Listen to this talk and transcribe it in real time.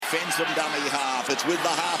defends them dummy half. It's with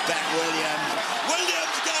the half-back Williams.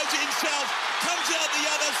 Williams goes himself, comes out the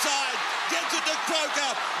other side, gets it to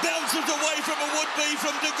Croker, bounces away from a would-be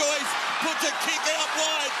from De Gois, puts a kick out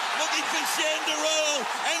wide, looking for Shander Earl,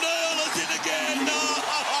 and Earl is in again.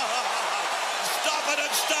 Stop it,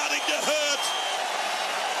 it's starting to hurt.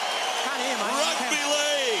 Rugby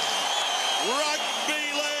league. Rugby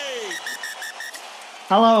league.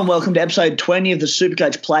 Hello and welcome to episode 20 of the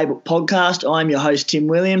Supercoach Playbook podcast. I'm your host, Tim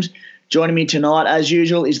Williams. Joining me tonight, as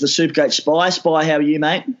usual, is the Supercoach Spy. Spy, how are you,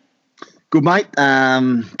 mate? Good, mate.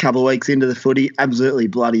 Couple of weeks into the footy, absolutely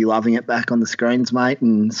bloody loving it back on the screens, mate.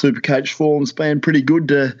 And Supercoach form's been pretty good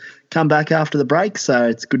to come back after the break. So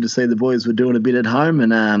it's good to see the boys were doing a bit at home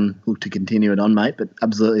and look to continue it on, mate. But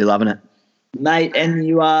absolutely loving it. Mate, and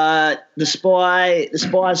you are the Spy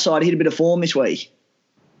side hit a bit of form this week.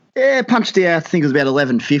 Yeah, punched out, I think it was about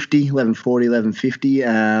 11.50, 11.40,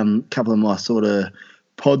 11.50. A couple of my sort of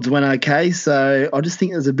pods went okay. So I just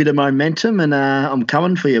think there's a bit of momentum and I'm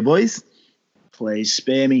coming for you, boys. Please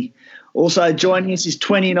spare me. Also joining us is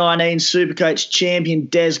 2019 Supercoach champion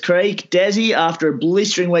Des Creek. Desi, after a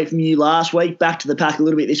blistering week from you last week, back to the pack a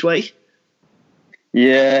little bit this week.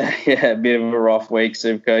 Yeah, a bit of a rough week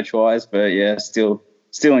Supercoach-wise, but yeah, still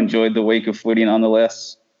enjoyed the week of footy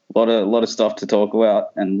nonetheless. A lot of stuff to talk about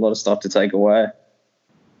and a lot of stuff to take away.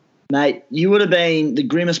 Mate, you would have been the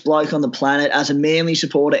grimmest bloke on the planet as a Manly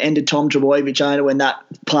supporter and a Tom Trbojevic owner when that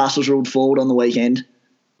pass was ruled forward on the weekend.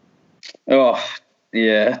 Oh,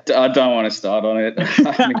 yeah, I don't want to start on it.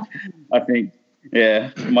 I think,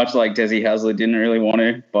 yeah, much like Desi Hasler didn't really want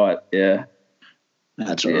to, but yeah.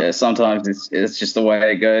 That's right. Yeah, sometimes it's just the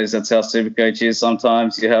way it goes. That's how Supercoach is.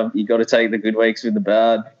 Sometimes you got to take the good weeks with the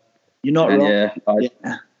bad. You're not wrong.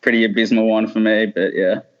 Yeah, pretty abysmal one for me, but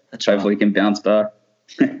yeah, that's hopefully can bounce back.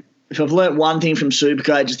 If I've learnt one thing from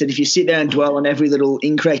Supercoach, is that if you sit there and dwell on every little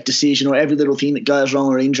incorrect decision or every little thing that goes wrong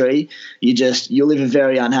or injury, you'll live a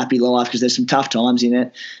very unhappy life because there's some tough times in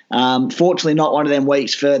it. Fortunately, not one of them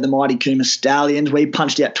weeks for the mighty Cooma Stallions. We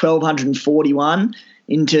punched out 1,241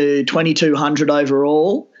 into 2,200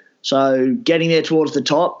 overall. So getting there towards the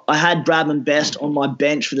top. I had Bradman Best on my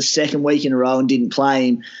bench for the second week in a row and didn't play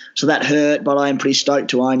him. So that hurt, but I am pretty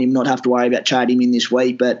stoked to own him, not have to worry about trading him in this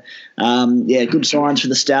week. But, good signs for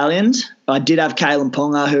the Stallions. I did have Kalen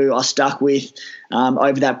Ponga, who I stuck with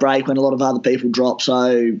over that break when a lot of other people dropped.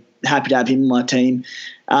 So happy to have him in my team,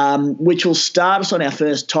 which will start us on our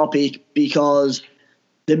first topic because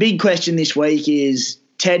the big question this week is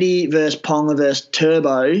Teddy versus Ponga versus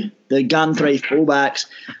Turbo, the gun three fullbacks.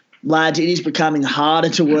 Lads, it is becoming harder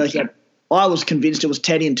to work out. I was convinced it was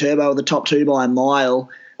Teddy and Turbo were the top two by a mile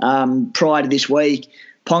prior to this week.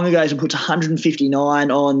 Ponga goes and puts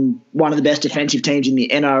 159 on one of the best defensive teams in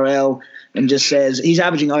the NRL and just says he's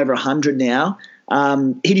averaging over 100 now.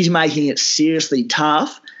 It is making it seriously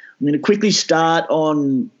tough. I'm going to quickly start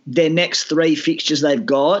on their next three fixtures they've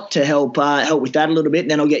got to help with that a little bit,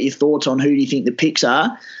 and then I'll get your thoughts on who do you think the picks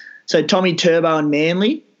are. So Tommy, Turbo and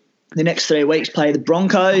Manly. The next 3 weeks play the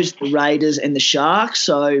Broncos, the Raiders and the Sharks.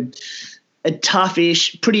 So a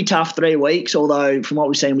pretty tough 3 weeks, although from what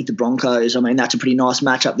we've seen with the Broncos, I mean, that's a pretty nice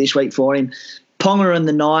matchup this week for him. Ponga and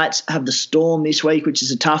the Knights have the Storm this week, which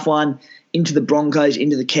is a tough one, into the Broncos,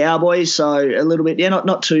 into the Cowboys. So a little bit,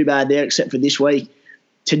 not too bad there except for this week.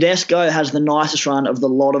 Tedesco has the nicest run of the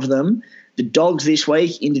lot of them. The Dogs this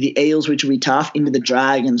week, into the Eels, which will be tough, into the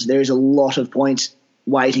Dragons. There is a lot of points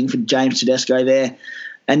waiting for James Tedesco there.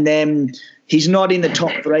 And then he's not in the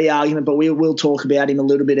top 3 argument, but we will talk about him a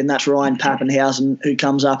little bit, and that's Ryan Pappenhausen, who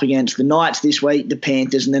comes up against the Knights this week, the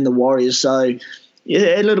Panthers, and then the Warriors. So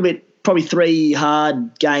yeah, a little bit, probably 3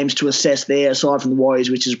 hard games to assess there, aside from the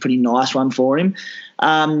Warriors, which is a pretty nice one for him.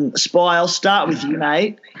 Spy, I'll start with you,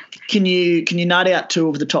 mate. Can you nut out 2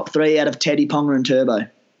 of the top 3 out of Teddy, Ponga and Turbo?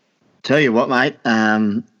 Tell you what, mate,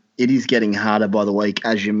 it is getting harder by the week,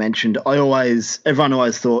 as you mentioned. Everyone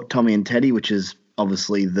always thought Tommy and Teddy, which is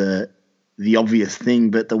obviously the obvious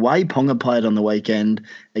thing, but the way Ponga played on the weekend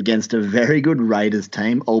against a very good Raiders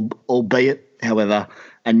team, albeit, however,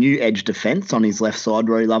 a new edge defence on his left side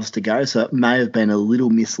where he loves to go, so it may have been a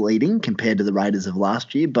little misleading compared to the Raiders of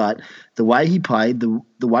last year, but the way he played,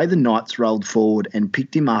 the way the Knights rolled forward and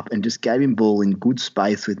picked him up and just gave him ball in good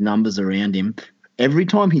space with numbers around him, every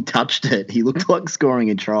time he touched it, he looked like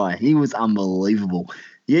scoring a try. He was unbelievable.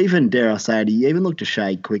 He even, dare I say it, he even looked a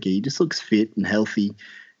shade quicker. He just looks fit and healthy.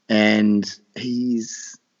 And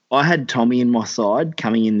I had Tommy in my side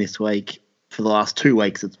coming in this week. For the last 2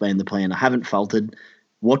 weeks, it's been the plan. I haven't faltered.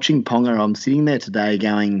 Watching Ponga, I'm sitting there today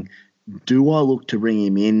going, do I look to bring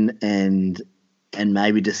him in and and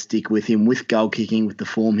maybe just stick with him with goal kicking, with the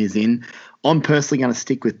form he's in. I'm personally going to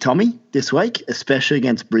stick with Tommy this week, especially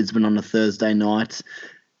against Brisbane on a Thursday night.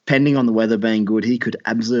 Pending on the weather being good, he could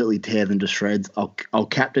absolutely tear them to shreds. I'll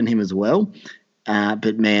captain him as well.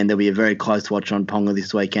 But, man, there'll be a very close watch on Ponga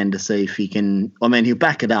this weekend to see if he can – I mean, he'll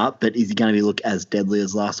back it up, but is he going to look as deadly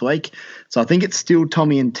as last week? So I think it's still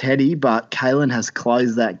Tommy and Teddy, but Kalen has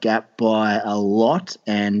closed that gap by a lot,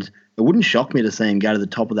 and it wouldn't shock me to see him go to the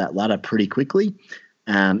top of that ladder pretty quickly.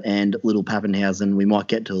 And little Pappenhausen we might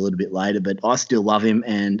get to a little bit later, but I still love him,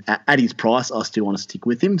 and at his price I still want to stick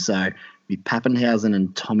with him. So it'll be Pappenhausen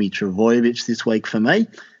and Tommy Trbojevic this week for me.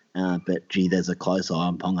 But, gee, there's a close eye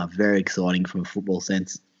on Ponga. Very exciting from a football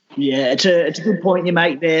sense. Yeah, it's a good point you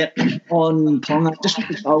make there on Ponga, just with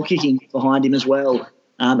the goal kicking behind him as well.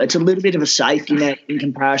 It's a little bit of a safety net in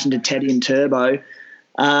comparison to Teddy and Turbo.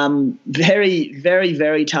 Very, very,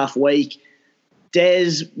 very tough week.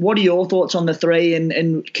 Des, what are your thoughts on the 3,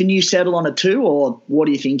 and can you settle on a 2, or what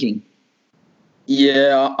are you thinking?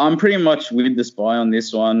 Yeah, I'm pretty much with the Spy on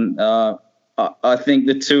this one. I think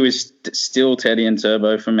the 2 is still Teddy and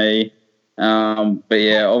Turbo for me. But,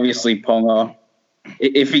 yeah, obviously Ponga,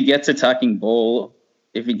 if he gets attacking ball,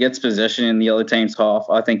 if he gets possession in the other team's half,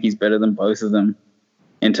 I think he's better than both of them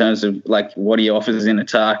in terms of, like, what he offers in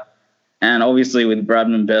attack. And obviously with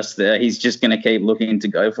Bradman Best there, he's just going to keep looking to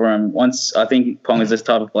go for him. I think Ponga's this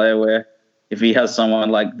type of player where if he has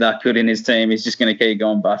someone like that good in his team, he's just going to keep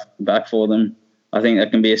going back for them. I think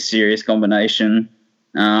that can be a serious combination.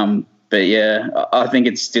 But, yeah, I think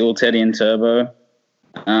it's still Teddy and Turbo.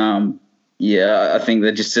 Yeah, I think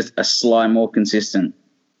they're just a slight more consistent.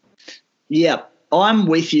 Yeah, I'm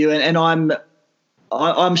with you, and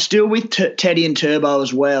I'm still with Teddy and Turbo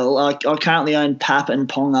as well. I currently own Pap and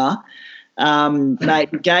Ponga.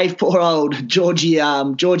 Mate, gave poor old Georgie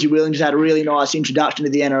Williams had a really nice introduction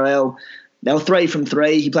to the NRL. They were 3 from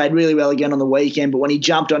 3. He played really well again on the weekend, but when he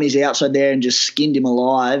jumped on his outside there and just skinned him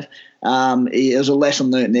alive, it was a lesson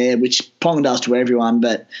learnt there, which Ponga does to everyone.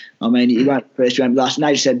 But, I mean, he won't first, he won't last. And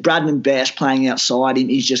they just said Bradman Best playing outside him,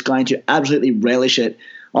 he's just going to absolutely relish it.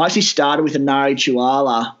 I actually started with Anari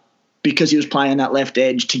Tuala because he was playing that left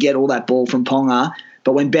edge to get all that ball from Ponga.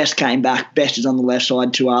 But when Best came back, Best is on the left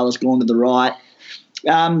side, Tuala's gone to the right.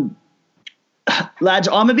 Lads,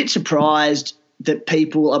 I'm a bit surprised that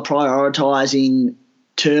people are prioritising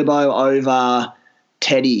Turbo over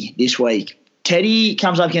Teddy this week. Teddy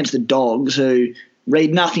comes up against the Dogs, who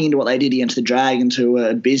read nothing into what they did against the Dragons, who were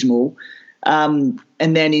abysmal. And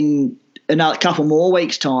then in another couple more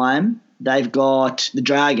weeks' time, they've got the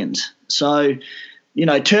Dragons. So, you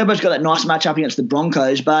know, Turbo's got that nice match up against the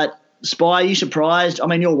Broncos, but Spy, are you surprised? I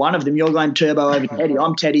mean, you're one of them. You're going Turbo over Teddy.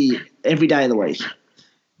 I'm Teddy every day of the week.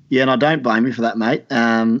 Yeah, and I don't blame you for that, mate.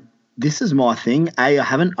 This is my thing. I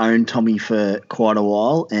haven't owned Tommy for quite a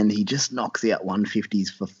while, and he just knocks out 150s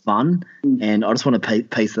for fun, and I just want a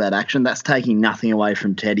piece of that action. That's taking nothing away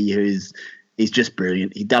from Teddy, he's just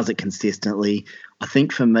brilliant. He does it consistently. I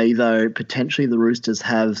think for me, though, potentially the Roosters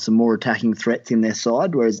have some more attacking threats in their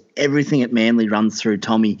side, whereas everything at Manly runs through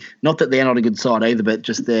Tommy. Not that they're not a good side either, but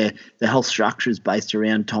just their whole structure is based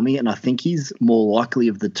around Tommy, and I think he's more likely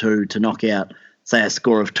of the 2 to knock out, say, a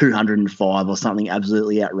score of 205 or something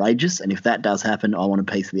absolutely outrageous. And if that does happen, I want a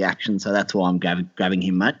piece of the action. So that's why I'm grabbing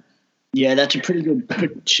him, mate. Yeah, that's a pretty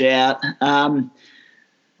good shout.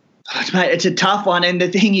 Mate, it's a tough one. And the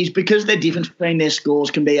thing is, because the difference between their scores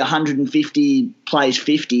can be 150 plays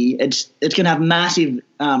 50, it's going to have massive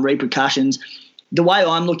repercussions. The way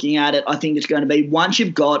I'm looking at it, I think it's going to be once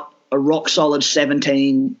you've got a rock-solid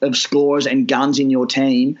 17 of scores and guns in your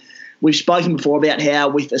team, we've spoken before about how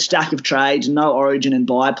with a stack of trades, no origin and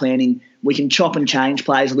buy planning, we can chop and change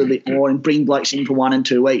players a little bit more and bring blokes in for 1 and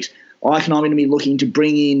 2 weeks. I'm going to be looking to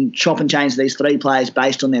bring in, chop and change these 3 players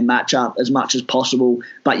based on their matchup as much as possible,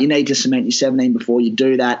 but you need to cement your 17 before you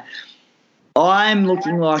do that. I'm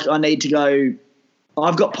looking like I need to go –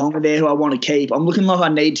 I've got Ponga there who I want to keep. I'm looking like I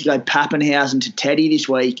need to go Pappenhausen to Teddy this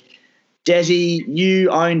week. Desi, you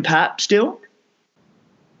own Pap still?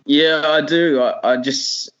 Yeah, I do. I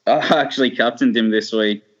actually captained him this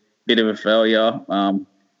week. Bit of a failure.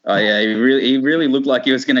 Yeah, he really looked like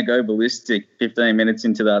he was going to go ballistic 15 minutes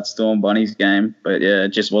into that Storm Bunnies game, but yeah, it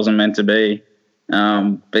just wasn't meant to be.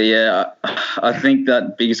 But yeah, I think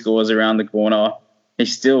that big score's around the corner.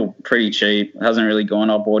 He's still pretty cheap. Hasn't really gone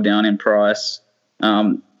up or down in price.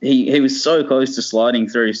 He was so close to sliding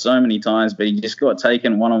through so many times, but he just got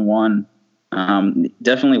taken one-on-one.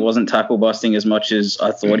 Definitely wasn't tackle busting as much as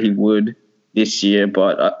I thought he would this year,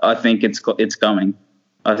 but I think it's coming.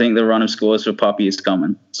 I think the run of scores for Puppy is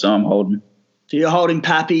coming, so I'm holding. So you're holding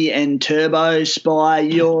Pappy and Turbo. Spy,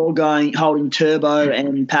 you're holding Turbo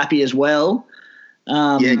and Pappy as well.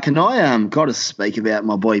 Can I got to speak about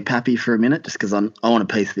my boy Pappy for a minute, just because I want a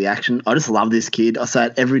piece of the action. I just love this kid. I say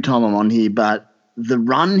it every time I'm on here, but the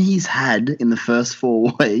run he's had in the first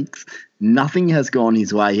 4 weeks, nothing has gone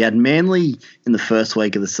his way. He had Manly in the first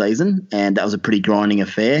week of the season, and that was a pretty grinding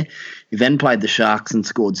affair. He then played the Sharks and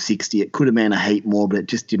scored 60. It could have been a heap more, but it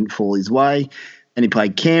just didn't fall his way. And he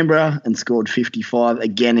played Canberra and scored 55,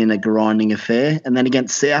 again in a grinding affair. And then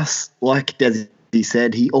against South, like Desi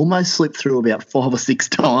said, he almost slipped through about 5 or 6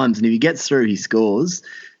 times, and if he gets through, he scores.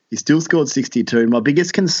 He still scored 62. My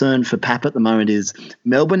biggest concern for Pap at the moment is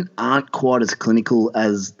Melbourne aren't quite as clinical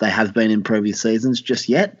as they have been in previous seasons just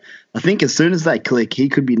yet. I think as soon as they click, he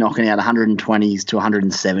could be knocking out 120s to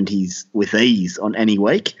 170s with ease on any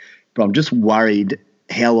week. But I'm just worried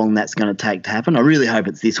how long that's going to take to happen. I really hope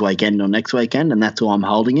it's this weekend or next weekend, and that's why I'm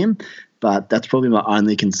holding him. But that's probably my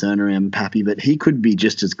only concern around Pappy. But he could be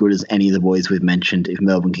just as good as any of the boys we've mentioned if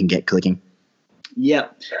Melbourne can get clicking.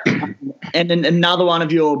 Yep. And then another one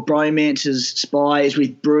of your bromances, Spy, is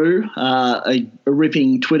with Brew, a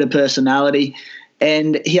ripping Twitter personality.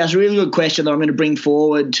 And he has a really good question that I'm going to bring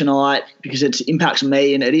forward tonight because it impacts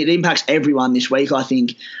me and it impacts everyone this week, I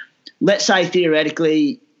think. Let's say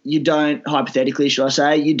hypothetically, you don't own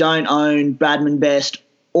Bradman Best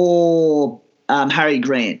or Harry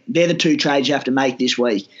Grant. They're the 2 trades you have to make this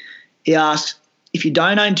week. He asks, if you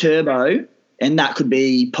don't own Turbo, and that could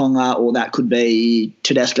be Ponga or that could be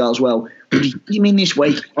Tedesco as well, would you give him in this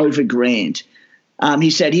week over Grant?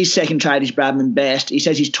 He said his second trade is Bradman Best. He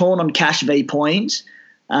says he's torn on cash v points,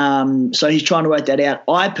 so he's trying to work that out.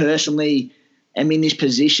 I personally am in this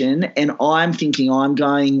position, and I'm thinking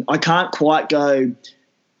I can't quite go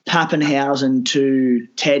Pappenhausen to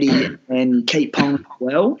Teddy and keep Ponga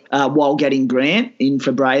well while getting Grant in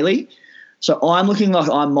for Brayley. So I'm looking like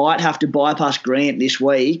I might have to bypass Grant this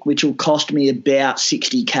week, which will cost me about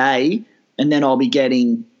 60K, and then I'll be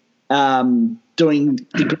getting doing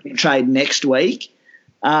the Grant trade next week.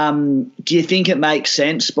 Do you think it makes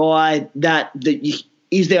sense by that?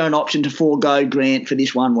 Is there an option to forego Grant for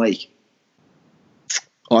this 1 week?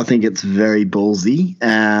 I think it's very ballsy.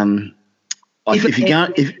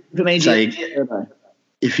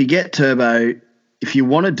 If you get Turbo. If you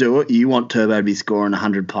want to do it, you want Turbo to be scoring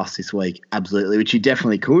 100+ this week, absolutely, which you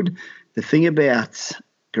definitely could. The thing about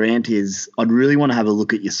Grant is I'd really want to have a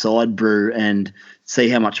look at your side, Brew, and see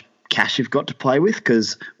how much cash you've got to play with,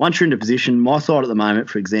 because once you're in a position, my side at the moment,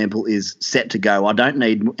 for example, is set to go. I don't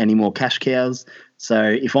need any more cash cows. So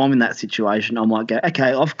if I'm in that situation, I might go,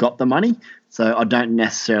 okay, I've got the money, so I don't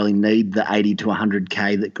necessarily need the 80 to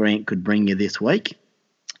 100K that Grant could bring you this week,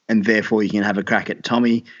 and therefore you can have a crack at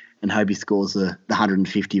Tommy and hope he scores the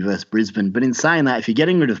 150 versus Brisbane. But in saying that, if you're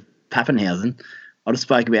getting rid of Pappenhausen, I just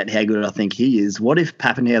spoke about how good I think he is. What if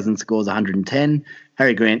Pappenhausen scores 110,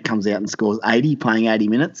 Harry Grant comes out and scores 80, playing 80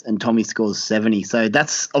 minutes, and Tommy scores 70? So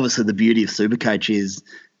that's obviously the beauty of Supercoach is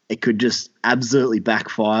it could just absolutely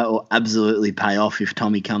backfire or absolutely pay off if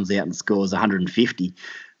Tommy comes out and scores 150.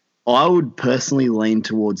 I would personally lean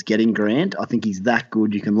towards getting Grant. I think he's that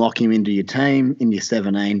good. You can lock him into your team, in your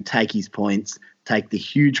 17, take his points, take the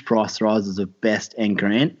huge price rises of Best and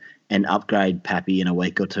Grant, and upgrade Pappy in a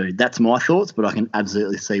week or 2. That's my thoughts, but I can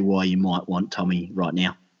absolutely see why you might want Tommy right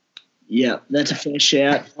now. Yeah, that's a fair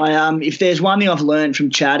shout. If there's one thing I've learned from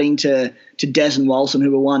chatting to Des and Walson,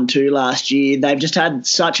 who were 1-2 last year, they've just had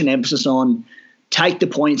such an emphasis on take the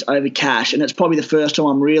points over cash, and it's probably the first time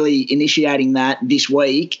I'm really initiating that this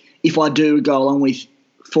week if I do go along with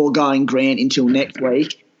foregoing Grant until next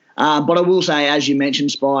week. But I will say, as you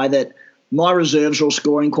mentioned, Spy, that my reserves are all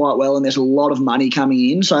scoring quite well and there's a lot of money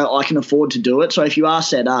coming in, so I can afford to do it. So if you are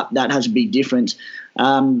set up, that has a big difference.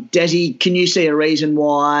 Desi, can you see a reason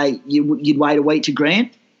why you'd wait a week to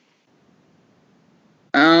Grant?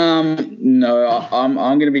 No, I'm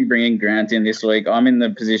going to be bringing Grant in this week. I'm in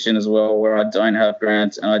the position as well where I don't have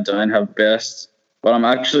Grant and I don't have Best, but I'm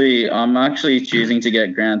actually choosing to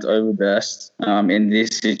get Grant over Best in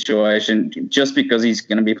this situation just because he's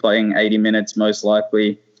going to be playing 80 minutes most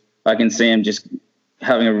likely. I can see him just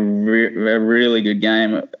having a really good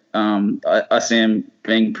game. I see him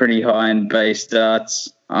being pretty high in base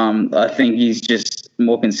stats. I think he's just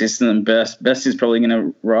more consistent than Best. Best is probably going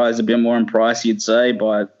to rise a bit more in price, you'd say,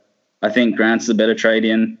 but I think Grant's the better trade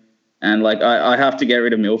in. And I have to get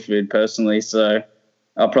rid of Milford personally, so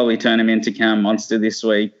I'll probably turn him into Cam Monster this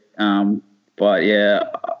week. But yeah,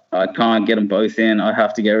 I can't get them both in. I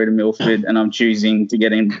have to get rid of Milford, and I'm choosing to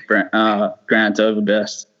get in Grant over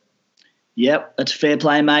Best. Yep, that's fair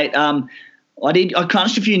play, mate. I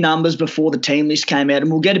crunched a few numbers before the team list came out,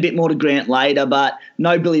 and we'll get a bit more to Grant later, but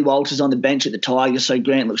no Billy Walters on the bench at the Tigers, so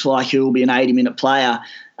Grant looks like he'll be an 80-minute player.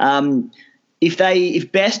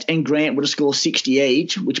 If Best and Grant were to score 60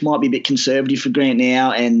 each, which might be a bit conservative for Grant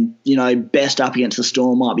now, and, Best up against the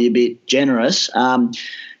Storm might be a bit generous,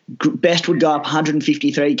 Best would go up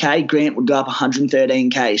 153K, Grant would go up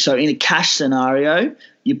 113K. So in a cash scenario,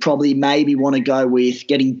 you probably maybe want to go with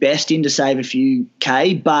getting Best in to save a few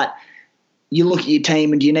K, but you look at your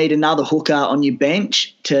team and do you need another hooker on your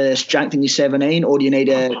bench to strengthen your 17, or do you need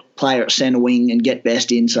a player at centre wing and get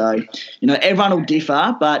Best in? So, everyone will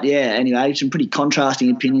differ, but anyway, some pretty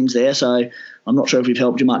contrasting opinions there. So I'm not sure if we've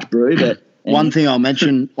helped you much, Brew. But One thing I'll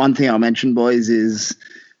mention, boys, is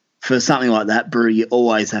for something like that, Brew, you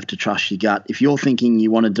always have to trust your gut. If you're thinking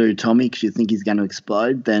you want to do Tommy because you think he's going to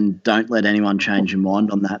explode, then don't let anyone change your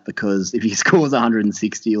mind on that, because if he scores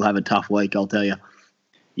 160, you'll have a tough week, I'll tell you.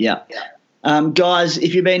 Yeah. Guys,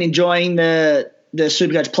 if you've been enjoying the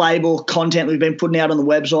Supercoach Playbook content we've been putting out on the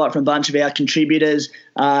website from a bunch of our contributors,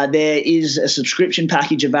 there is a subscription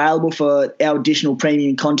package available for our additional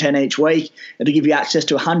premium content each week. It'll give you access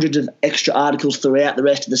to hundreds of extra articles throughout the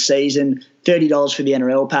rest of the season, $30 for the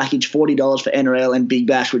NRL package, $40 for NRL and Big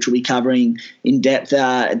Bash, which we'll be covering in depth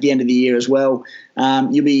at the end of the year as well.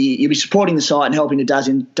 You'll be supporting the site and helping it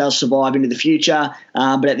does survive into the future.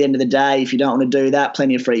 But at the end of the day, if you don't want to do that,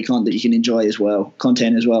 plenty of free content you can enjoy as well.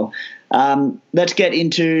 Let's get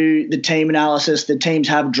into the team analysis. The teams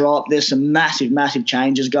have dropped. There's some massive, massive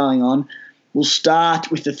changes going on. We'll start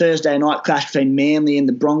with the Thursday night clash between Manly and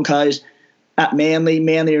the Broncos. At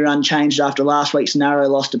Manly are unchanged after last week's narrow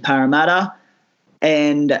loss to Parramatta.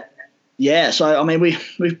 And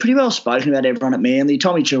we've pretty well spoken about everyone at Manly.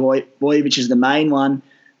 Tommy Trbojevic is the main one.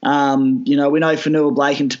 We know Fanua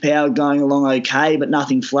Blake and Tapau going along okay, but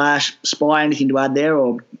nothing flash. Spy, anything to add there,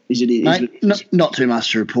 or is it? Not too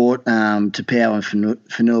much to report. Tapau and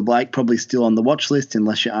Fanua Blake probably still on the watch list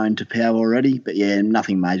unless you own Tapau already. But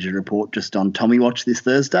nothing major to report. Just on Tommy watch this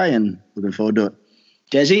Thursday, and looking forward to it.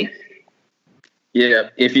 Desi? Yeah,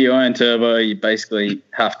 if you own Turbo, you basically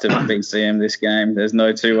have to BC him this game. There's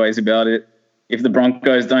no two ways about it. If the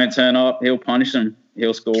Broncos don't turn up, he'll punish them.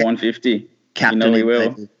 He'll score 150. Captain he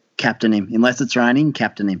will. Captain him. Unless it's raining,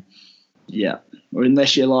 captain him. Yeah. Or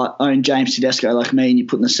unless you own James Tedesco like me and you're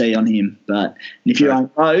putting the C on him. But if you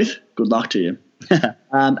own both, good luck to you.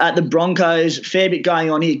 At the Broncos, fair bit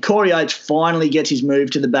going on here. Corey Oates finally gets his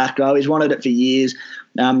move to the back row. He's wanted it for years.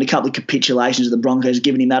 A couple of capitulations of the Broncos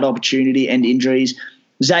giving him that opportunity and injuries.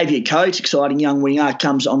 Xavier Coates, exciting young winger,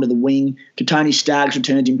 comes onto the wing. Katoni Staggs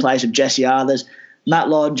returns in place of Jesse Arthurs. Matt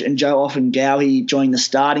Lodge and Joe Offengawi join the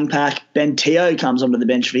starting pack. Ben Teo comes onto the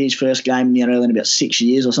bench for his first game in the NRL in about 6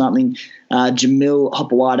 years or something. Jamil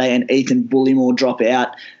Hopewade and Ethan Bullimore drop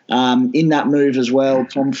out. In that move as well,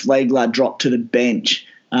 Tom Flegler dropped to the bench.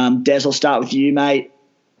 Des, I'll start with you, mate.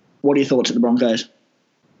 What are your thoughts of the Broncos?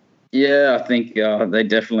 Yeah, I think they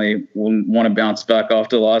definitely will want to bounce back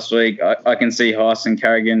after last week. I can see Haas and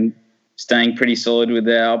Carrigan staying pretty solid with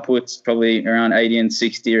their outputs, probably around 80 and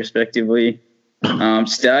 60 respectively.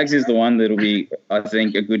 Staggs is the one that'll be, I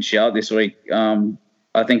think, a good shout this week.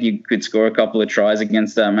 I think he could score a couple of tries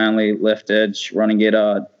against that Manly left edge running it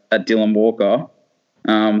at Dylan Walker.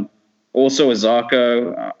 Also,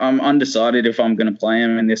 Azarko, I'm undecided if I'm going to play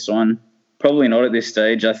him in this one. Probably not at this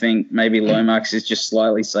stage. I think maybe Lomax is just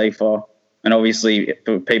slightly safer. And obviously,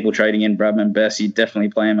 for people trading in Bradman Best, you definitely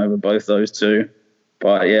play him over both those two.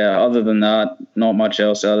 But, other than that, not much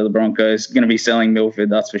else out of the Broncos. Going to be selling Milford,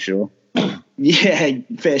 that's for sure. Yeah,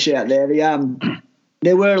 fair shout there.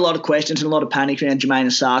 There were a lot of questions and a lot of panic around Jermaine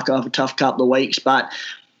Asako for a tough couple of weeks. But,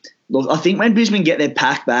 look, I think when Brisbane get their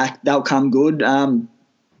pack back, they'll come good.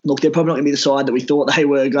 They're probably not going to be the side that we thought they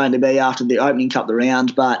were going to be after the opening couple of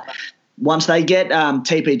rounds. But once they get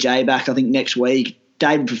TPJ back, I think next week,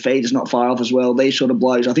 David Fafita's not far off as well. These sort of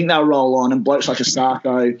blokes, I think they'll roll on, and blokes like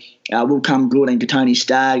Asako will come good, and Katoni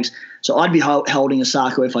Staggs. So I'd be holding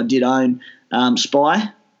Asako if I did own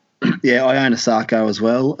Spy. Yeah, I own Asako as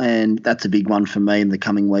well, and that's a big one for me in the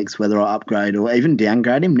coming weeks, whether I upgrade or even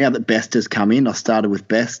downgrade him. Now that Best has come in, I started with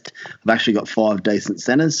Best. I've actually got 5 decent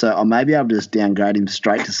centres, so I may be able to just downgrade him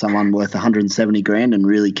straight to someone worth 170 grand and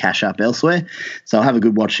really cash up elsewhere. So I'll have a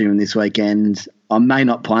good watch of him this weekend. I may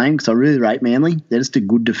not play him because I really rate Manly. They're just a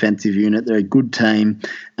good defensive unit. They're a good team.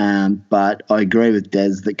 But I agree with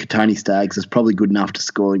Des that Katoni Staggs is probably good enough to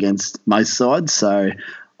score against most sides, so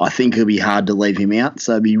I think it'll be hard to leave him out.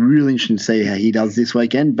 So it'll be really interesting to see how he does this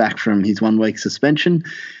weekend, back from his 1 week suspension.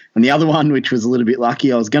 And the other one, which was a little bit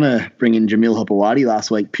lucky, I was going to bring in Jamil Hopewadi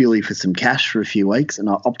last week purely for some cash for a few weeks, and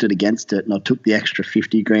I opted against it, and I took the extra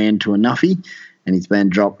 50 grand to a nuffy, and he's been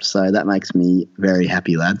dropped, so that makes me very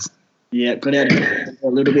happy, lads. Yeah, got out a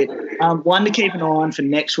little bit. One to keep an eye on for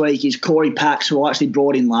next week is Corey Pax, who I actually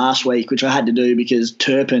brought in last week, which I had to do because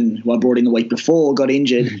Turpin, who I brought in the week before, got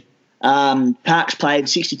injured. Pax played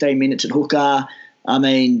 63 minutes at hooker. I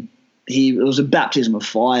mean, it was a baptism of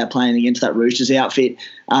fire playing against that Roosters outfit.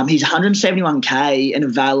 He's 171k and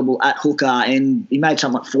available at hooker, and he made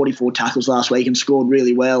something like 44 tackles last week and scored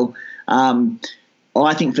really well.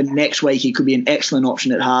 I think for next week he could be an excellent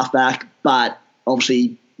option at halfback, but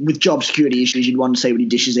obviously with job security issues, you'd want to see what he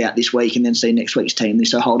dishes out this week and then see next week's team.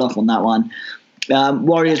 So hold off on that one.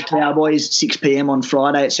 Warriors Cowboys, 6 p.m. on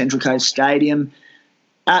Friday at Central Coast Stadium.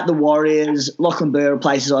 At the Warriors, Lachlan Burr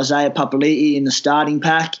replaces Isaiah Papali'i in the starting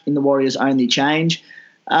pack in the Warriors' only change.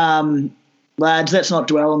 Lads, let's not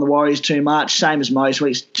dwell on the Warriors too much. Same as most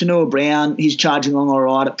weeks. Tanua Brown, he's charging along all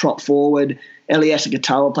right at prop forward. Eliesa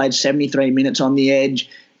Katoa played 73 minutes on the edge.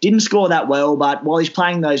 Didn't score that well, but while he's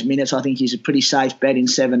playing those minutes, I think he's a pretty safe bet in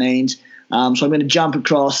 17s. So I'm going to jump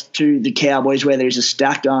across to the Cowboys where there's a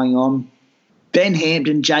stack going on. Ben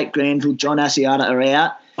Hampton, Jake Granville, John Asiata are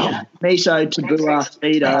out. Miso, Tabua,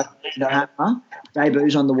 Speedo, Hammer,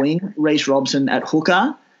 debuts on the wing. Reece Robson at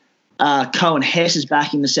hooker. Cohen Hess is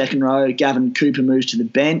back in the second row. Gavin Cooper moves to the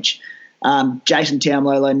bench. Jason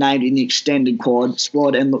Taumalo named in the extended quad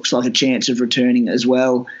squad and looks like a chance of returning as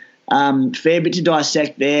well. Fair bit to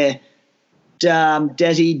dissect there.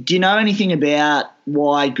 Desi, do you know anything about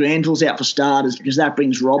why Granville's out for starters? Because that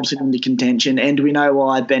brings Robson into contention. And do we know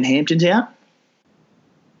why Ben Hampton's out?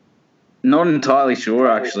 Not entirely sure,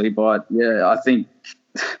 actually, but yeah, I think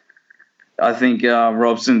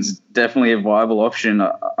Robson's definitely a viable option.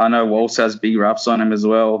 I know Walsh has big raps on him as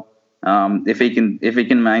well. If he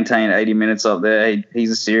can maintain 80 minutes up there,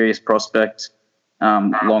 he's a serious prospect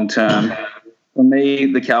long term. For me,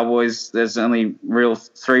 the Cowboys, there's only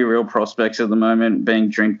three real prospects at the moment, being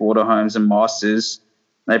Drinkwater, Holmes, and Masters.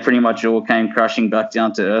 They pretty much all came crashing back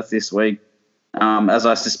down to earth this week, as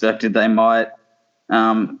I suspected they might.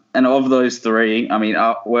 And of those three, I mean,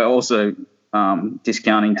 we're also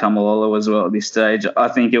discounting Tamalolo as well at this stage. I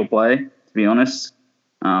think he'll play, to be honest,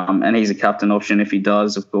 and he's a captain option if he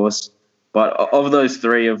does, of course. But of those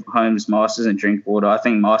three, of Holmes, Masters, and Drinkwater, I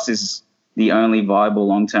think Masters is the only viable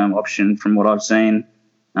long-term option from what I've seen.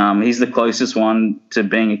 He's the closest one to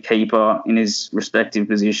being a keeper in his respective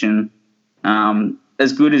position.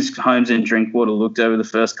 As good as Holmes and Drinkwater looked over the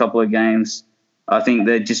first couple of games, I think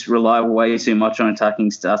they just rely way too much on attacking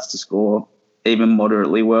stats to score even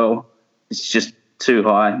moderately well. It's just too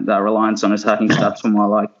high, that reliance on attacking stats for my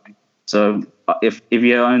liking. So if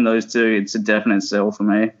you own those two, it's a definite sell for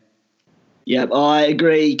me. Yep, I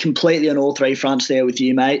agree completely on all three fronts there with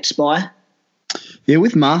you, mate. Spy? Yeah,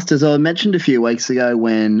 with Masters, I mentioned a few weeks ago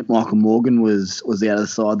when Michael Morgan was the other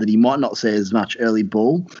side that he might not see as much early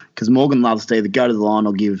ball because Morgan loves to either go to the line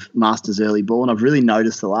or give Masters early ball. And I've really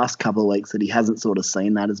noticed the last couple of weeks that he hasn't sort of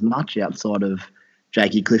seen that as much outside of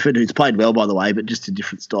Jakey Clifford, who's played well, by the way, but just a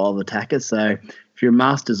different style of attacker. So if you're a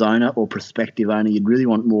Masters owner or prospective owner, you'd really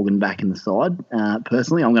want Morgan back in the side.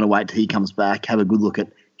 Personally, I'm going to wait till he comes back, have a good look at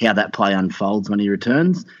how that play unfolds when he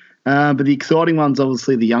returns. But the exciting one's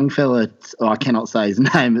obviously the young fella. I cannot say his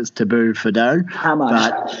name. It's Taboo Fado. Hammer.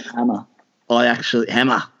 Hammer.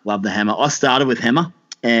 Love the Hammer. I started with Hammer,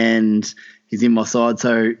 and he's in my side.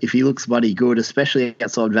 So if he looks bloody good, especially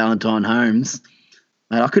outside Valentine Holmes,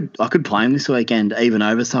 mate, I could play him this weekend, even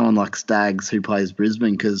over someone like Staggs who plays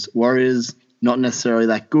Brisbane, because Warriors not necessarily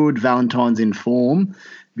that good. Valentine's in form. It'd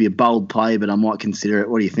be a bold play, but I might consider it.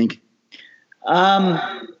 What do you think?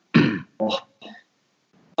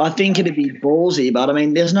 I think it'd be ballsy, but I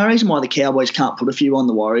mean, there's no reason why the Cowboys can't put a few on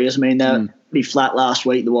the Warriors. I mean, they were pretty flat last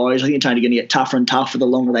week, the Warriors. I think it's only going to get tougher and tougher the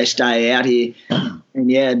longer they stay out here. And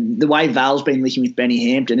yeah, the way Val's been linking with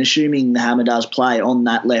Benny Hampton, assuming the Hammer does play on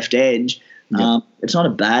that left edge, it's not a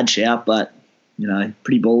bad shout, but,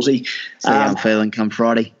 pretty ballsy. See how I'm feeling come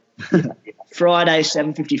Friday. Friday,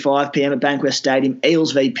 7:55 p.m. at Bankwest Stadium,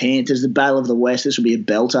 Eels v Panthers, the Battle of the West. This will be a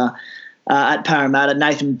belter. At Parramatta,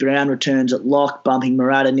 Nathan Brown returns at lock, bumping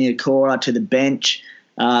Murata Niokora to the bench,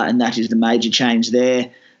 and that is the major change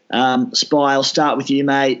there. Spy, I'll start with you,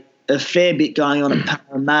 mate. A fair bit going on at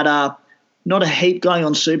Parramatta. Not a heap going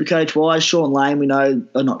on Supercoach-wise. Sean Lane, we know,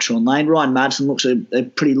 not Sean Lane, Ryan Madsen looks a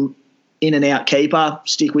pretty in-and-out keeper.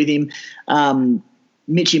 Stick with him.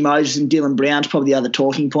 Mitchy Moses and Dylan Brown's probably the other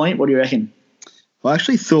talking point. What do you reckon? I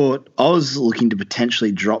actually thought I was looking to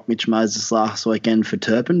potentially drop Mitch Moses last weekend for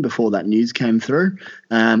Turpin before that news came through.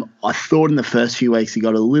 I thought in the first few weeks he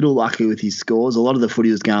got a little lucky with his scores. A lot of the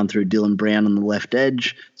footy was going through Dylan Brown on the left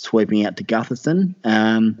edge, sweeping out to Gutherson.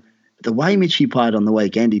 The way Mitchie played on the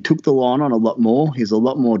weekend, he took the line on a lot more. He's a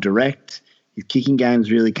lot more direct. His kicking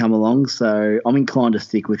game's really come along, so I'm inclined to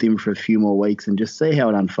stick with him for a few more weeks and just see how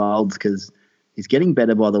it unfolds because he's getting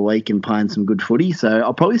better by the week and playing some good footy. So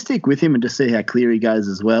I'll probably stick with him and just see how Cleary goes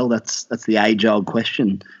as well. That's the age-old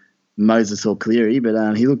question, Moses or Cleary,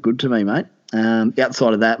 but he looked good to me, mate.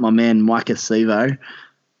 Outside of that, my man Micah Sevo,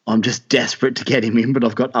 I'm just desperate to get him in, but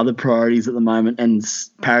I've got other priorities at the moment, and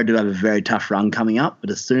Parra do have a very tough run coming up, but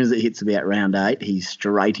as soon as it hits about round 8, he's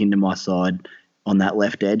straight into my side on that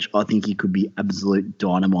left edge. I think he could be absolute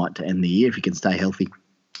dynamite to end the year if he can stay healthy.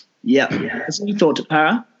 Yeah. Any thoughts at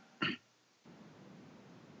Parra?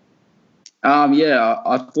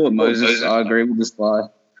 I thought Moses. I agree with this guy.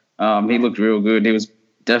 He looked real good. He was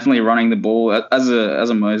definitely running the ball as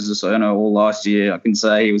a Moses owner all last year. I can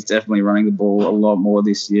say he was definitely running the ball a lot more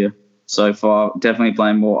this year so far. Definitely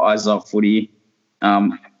playing more eyes up footy.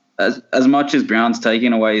 As much as Brown's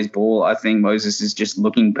taking away his ball, I think Moses is just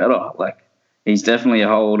looking better. Like he's definitely a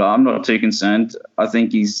holder. I'm not too concerned. I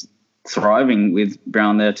think he's thriving with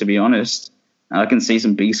Brown there, to be honest. I can see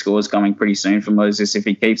some big scores coming pretty soon for Moses if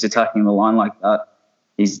he keeps attacking the line like that.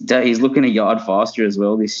 He's looking a yard faster as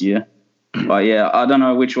well this year. But, yeah, I don't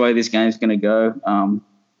know which way this game's going to go.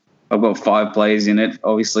 I've got 5 players in it,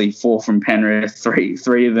 obviously 4 from Penrith,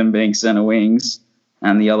 three of them being centre wings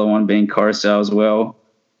and the other one being Coruscant as well.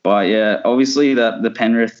 But, yeah, obviously the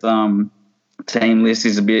Penrith team list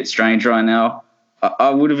is a bit strange right now.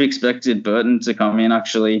 I would have expected Burton to come in,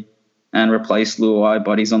 actually, and replace Luai,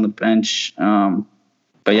 but he's on the bench.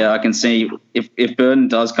 But, yeah, I can see if Burton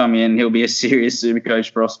does come in, he'll be a serious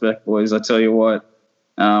Supercoach prospect, boys. I tell you what,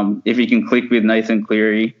 if he can click with Nathan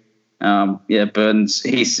Cleary, Burton's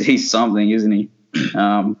he's something, isn't he?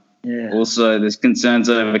 Also, there's concerns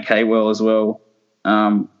over Catewell as well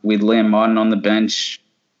with Liam Martin on the bench.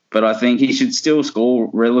 But I think he should still score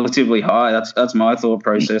relatively high. That's my thought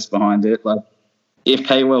process behind it. Like, if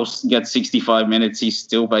Catewell gets 65 minutes, he's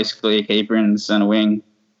still basically a keeper in the centre wing.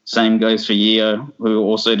 Same goes for Yeo, who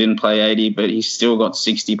also didn't play 80, but he's still got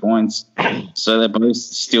 60 points. So they both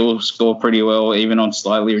still score pretty well, even on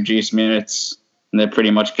slightly reduced minutes. And they're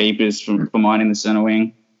pretty much keepers for mine in the centre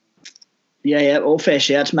wing. Yeah, all fair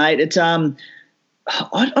shouts, mate. It's I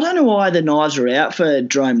don't know why the knives are out for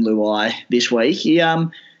Jerome Luai this week.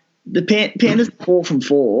 The Panthers 4 from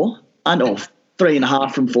 4, and off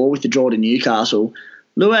 3.5 from 4 with the draw to Newcastle.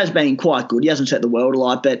 Luau's been quite good. He hasn't set the world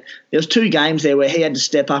alight, but there was 2 games there where he had to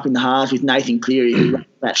step up in the halves with Nathan Cleary, who ran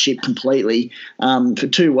that ship completely for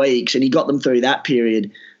 2 weeks, and he got them through that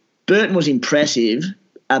period. Burton was impressive,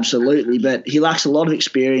 absolutely, but he lacks a lot of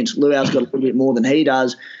experience. Luau's got a little bit more than he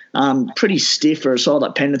does. Pretty stiff for a side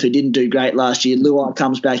like Penrith who didn't do great last year. Luai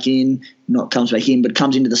comes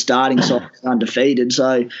into the starting side undefeated.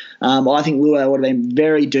 So I think Luai would have been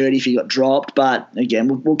very dirty if he got dropped, but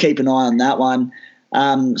again, we'll keep an eye on that one.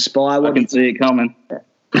 Spy, I can see it coming.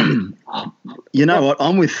 You know what?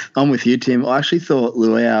 I'm with you, Tim. I actually thought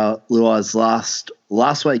Luai's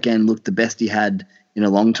last weekend looked the best he had in a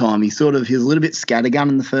long time. He was a little bit scattergun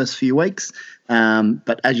in the first few weeks.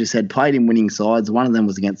 But as you said, played in winning sides. One of them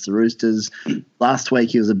was against the Roosters. Last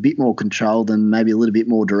week he was a bit more controlled and maybe a little bit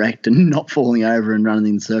more direct and not falling over and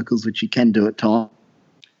running in circles, which you can do at times.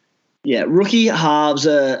 Yeah, rookie halves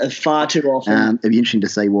are far too often. It'd be interesting to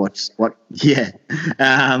see what.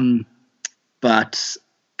 But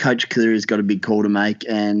Coach Cleary's got a big call to make,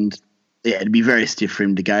 and it'd be very stiff for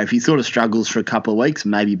him to go. If he sort of struggles for a couple of weeks,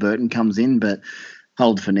 maybe Burton comes in, but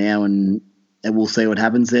hold for now, and we'll see what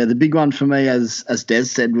happens there. The big one for me, as Des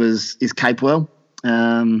said, is Capewell.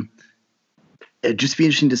 It'd just be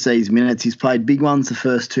interesting to see his minutes. He's played big ones the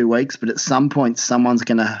first 2 weeks, but at some point someone's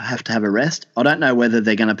going to have a rest. I don't know whether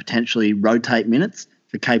they're going to potentially rotate minutes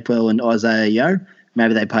for Capewell and Isaiah Yeo.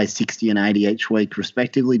 Maybe they play 60 and 80 each week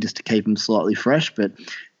respectively just to keep them slightly fresh, but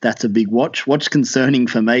that's a big watch. What's concerning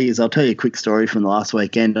for me is, I'll tell you a quick story from the last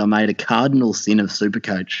weekend. I made a cardinal sin of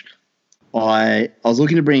Supercoach. I was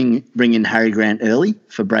looking to bring in Harry Grant early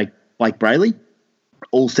for Blake Brayley.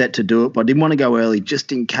 All set to do it, but I didn't want to go early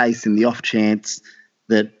just in case, in the off chance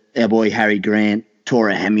that our boy Harry Grant tore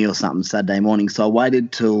a hammy or something Saturday morning. So I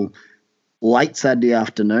waited till late Saturday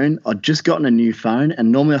afternoon. I'd just gotten a new phone,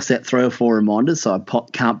 and normally I set 3 or 4 reminders so I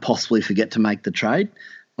can't possibly forget to make the trade.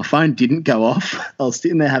 My phone didn't go off. I was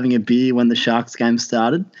sitting there having a beer when the Sharks game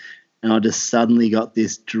started, and I just suddenly got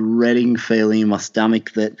this dreading feeling in my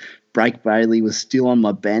stomach that Blake Brayley was still on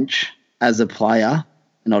my bench as a player,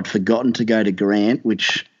 and I'd forgotten to go to Grant,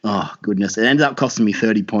 which, oh, goodness, it ended up costing me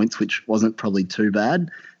 30 points, which wasn't probably too bad,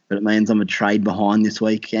 but it means I'm a trade behind this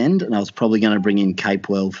weekend, and I was probably going to bring in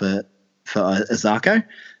Capewell for Azarko.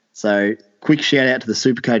 So quick shout out to the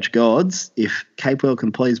Supercoach gods. If Capewell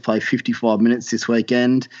can please play 55 minutes this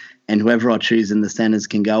weekend and whoever I choose in the centres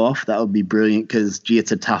can go off, that would be brilliant because, gee,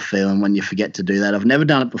 it's a tough feeling when you forget to do that. I've never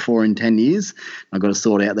done it before in 10 years. I've got to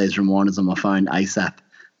sort out these reminders on my phone ASAP.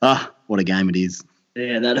 What a game it is.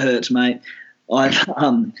 Yeah, that hurts, mate.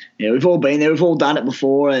 We've all been there. We've all done it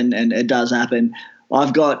before, and it does happen.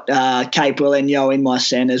 I've got Capewell and Yo in my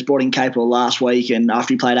centres. Brought in Capewell last week, and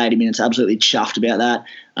after he played 80 minutes, absolutely chuffed about that.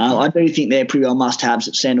 I do think they're pretty well must-haves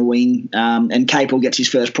at centre wing, and Capewell gets his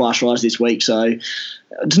first price rise this week, so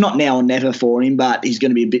it's not now or never for him, but he's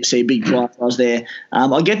going to see a big price rise there.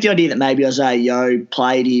 I get the idea that maybe Isaiah Yo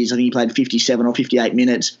I think he played 57 or 58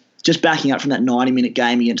 minutes, just backing up from that 90-minute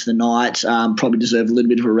game against the Knights, probably deserved a little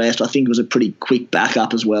bit of a rest. I think it was a pretty quick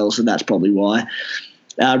backup as well, so that's probably why.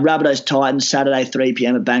 Rabbitohs Titans, Saturday 3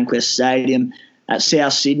 p.m. at Bankwest Stadium. At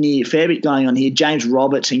South Sydney, a fair bit going on here. James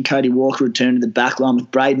Roberts and Cody Walker returned to the backline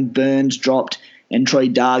with Braden Burns dropped and Troy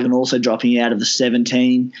Dargan also dropping out of the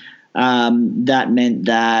 17. That meant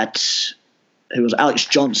that Alex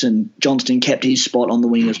Johnston kept his spot on the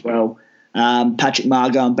wing as well. Patrick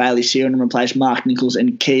Margot and Bailey Searan replaced Mark Nichols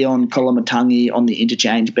and Keon Kolomatangi on the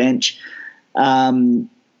interchange bench.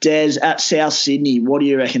 Des, at South Sydney, what do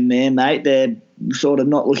you reckon there, mate? They're sort of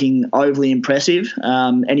not looking overly impressive.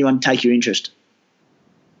 Anyone take your interest?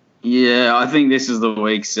 Yeah, I think this is the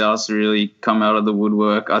week Souths really come out of the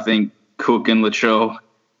woodwork. I think Cook and Latrell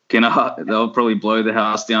they'll probably blow the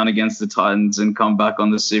house down against the Titans and come back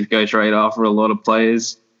on the Supercoach radar for a lot of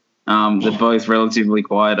players. They're both relatively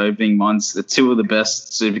quiet opening months. They're two of the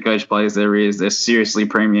best Supercoach players there is. They're seriously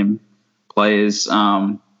premium players.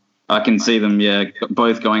 I can see them,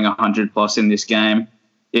 both going 100+ in this game.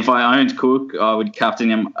 If I owned Cook, I would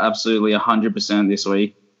captain him absolutely 100% this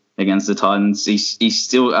week against the Titans. He's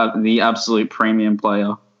still the absolute premium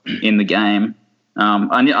player in the game.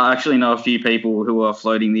 I actually know a few people who are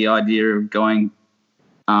floating the idea of going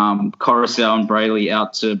Coruscant and Brayley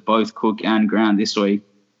out to both Cook and Grant this week.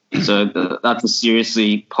 So that's a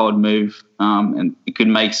seriously pod move, and it could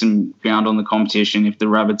make some ground on the competition if the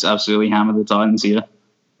Rabbits absolutely hammer the Titans here.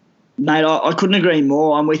 Mate, I couldn't agree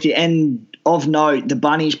more. I'm with you. And of note, the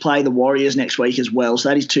Bunnies play the Warriors next week as well, so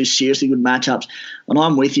that is two seriously good matchups. And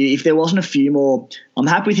I'm with you. If there wasn't a few more, I'm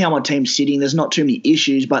happy with how my team's sitting. There's not too many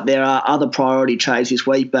issues, but there are other priority trades this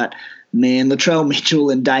week. But, man, Latrell Mitchell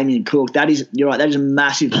and Damien Cook, you're right, that is a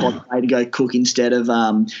massive hot play to go Cook instead of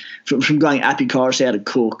from going Appy Coruscant out to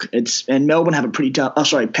Cook. And Melbourne have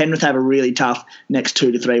Penrith have a really tough next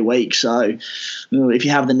 2 to 3 weeks. So if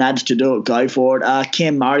you have the nads to do it, go for it.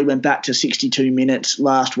 Cam Murray went back to 62 minutes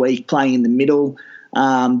last week playing in the middle,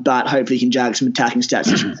 but hopefully he can jag some attacking stats.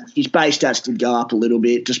 His base stats did go up a little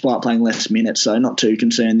bit despite playing less minutes, so not too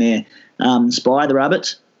concerned there. Spy, the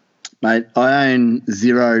Rabbits? Mate, I own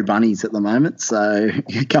 0 bunnies at the moment, so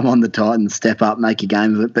come on the Titans, step up, make a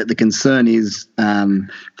game of it. But the concern is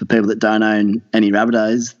for people that don't own any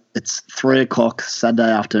Rabbitohs, it's 3 o'clock Saturday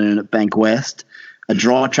afternoon at Bankwest. A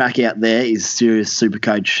dry track out there is serious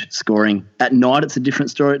Supercoach scoring. At night, it's a different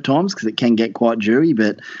story at times because it can get quite dreary,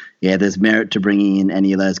 but, yeah, there's merit to bringing in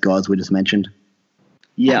any of those guys we just mentioned.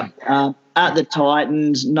 Yeah. At the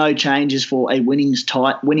Titans, no changes for a winning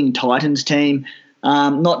Titans team.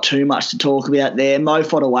 Not too much to talk about there. Mo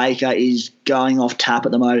Fotuaika is going off tap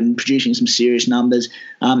at the moment and producing some serious numbers.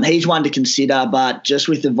 He's one to consider, but just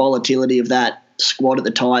with the volatility of that squad at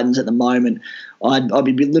the Titans at the moment, I'd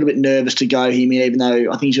be a little bit nervous to go him in, even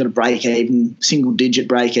though I think he's got a break-even, single-digit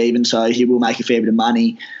break-even, so he will make a fair bit of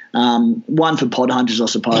money. One for pod hunters, I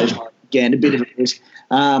suppose. Again, a bit of a risk.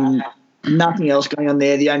 Nothing else going on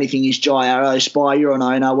there. The only thing is Jai Arrow. Spy, you're an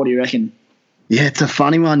owner. What do you reckon? Yeah, it's a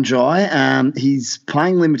funny one, Jai. He's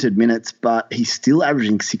playing limited minutes, but he's still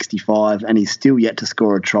averaging 65 and he's still yet to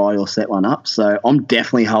score a try or set one up. So I'm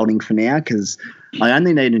definitely holding for now because I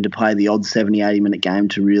only need him to play the odd 70, 80-minute game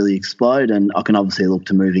to really explode, and I can obviously look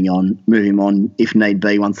to move him on if need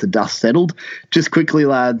be once the dust settled. Just quickly,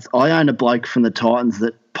 lads, I own a bloke from the Titans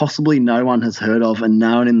that possibly no one has heard of and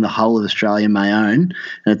no one in the whole of Australia may own,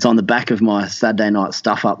 and it's on the back of my Saturday night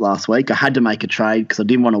stuff up last week. I had to make a trade because I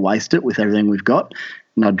didn't want to waste it with everything we've got,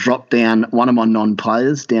 and I dropped down one of my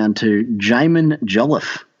non-players down to Jamin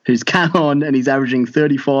Jolliffe, who's come on and he's averaging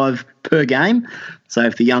 35 per game. So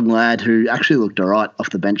if the young lad who actually looked all right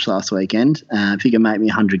off the bench last weekend, if he can make me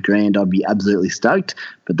 $100,000, I'd be absolutely stoked.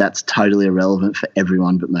 But that's totally irrelevant for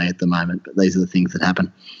everyone but me at the moment. But these are the things that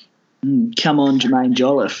happen. Come on, Jermaine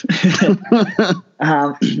Jolliffe.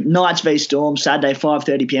 Knights v Storm, Saturday,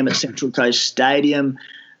 5:30 p.m. at Central Coast Stadium.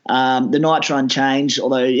 The Knights are unchanged,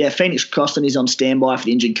 although, Phoenix Crossan is on standby for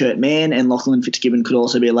the injured Kurt Mann, and Lachlan Fitzgibbon could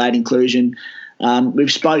also be a late inclusion.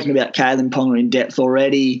 We've spoken about Kalyn Ponga in depth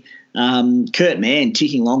already. Kurt Mann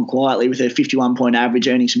ticking along quietly with a 51-point average,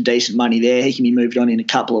 earning some decent money there. He can be moved on in a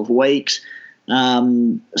couple of weeks.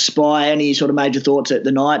 Spy, any sort of major thoughts at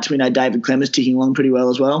the Knights? We know David Clemmer's ticking along pretty well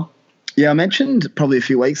as well. Yeah, I mentioned probably a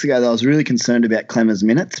few weeks ago that I was really concerned about Clemmer's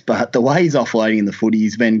minutes, but the way he's offloading in the footy,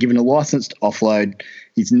 he's been given a licence to offload.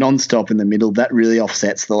 He's non-stop in the middle. That really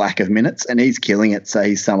offsets the lack of minutes, and he's killing it. So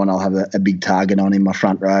he's someone I'll have a big target on in my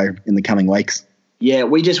front row in the coming weeks. Yeah,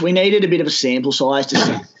 we needed a bit of a sample size to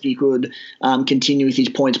see if he could continue with his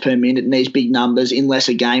points per minute and these big numbers in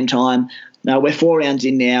lesser game time. Now, we're 4 rounds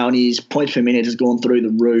in now, and his points per minute has gone through the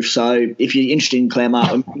roof. So if you're interested in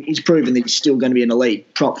Clemmer, he's proven that he's still going to be an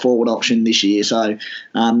elite prop forward option this year. So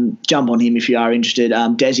jump on him if you are interested.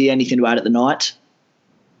 Desi, anything to add at the Knights?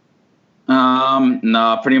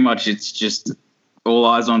 No, pretty much it's just all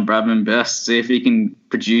eyes on Bradman Best. See if he can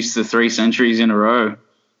produce the 3 centuries in a row,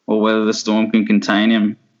 or whether the Storm can contain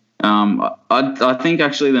him. I think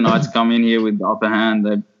actually the Knights come in here with the upper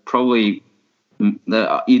hand.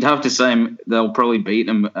 You'd have to say they'll probably beat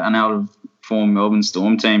an out-of-form Melbourne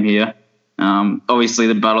Storm team here. Obviously,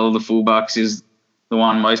 the battle of the fullbacks is the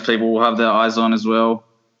one most people will have their eyes on as well.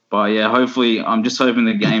 But, hopefully, I'm just hoping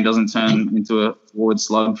the game doesn't turn into a forward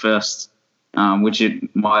slugfest, which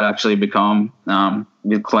it might actually become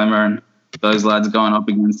with Clemmer and those lads going up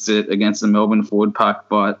against the Melbourne forward pack.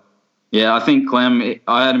 But, I think Clem,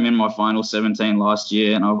 I had him in my final 17 last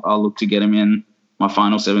year, and I'll look to get him in my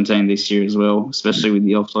final 17 this year as well, especially with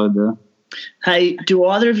the offload there. Hey, do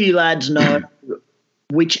either of you lads know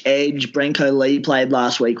which edge Brenko Lee played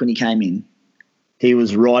last week when he came in? He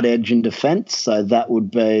was right edge in defence, so that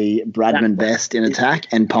would be Bradman Best in attack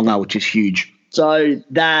and Ponga, which is huge. So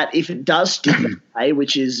that, if it does stick that way,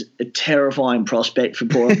 which is a terrifying prospect for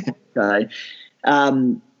poor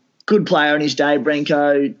Brenko, good player on his day,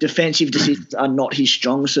 Brenko. Defensive decisions are not his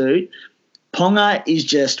strong suit. Ponga is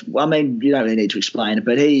just, you don't really need to explain it,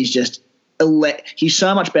 but he's just, he's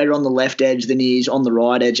so much better on the left edge than he is on the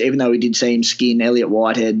right edge, even though we did see him skin Elliot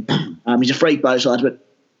Whitehead. He's a freak both sides, but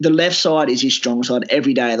the left side is his strong side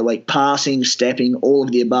every day of the week, passing, stepping, all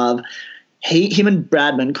of the above. Him and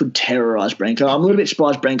Bradman could terrorise Brenko. I'm a little bit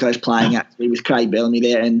surprised Brenko's playing actually with Craig Bellamy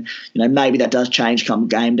there, and maybe that does change come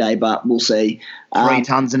game day, but we'll see. 3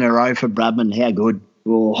 tons in a row for Bradman. How good?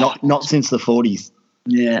 Not since the 40s.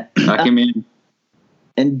 Yeah. Back him in.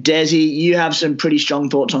 And Desi, you have some pretty strong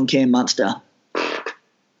thoughts on Cam Munster.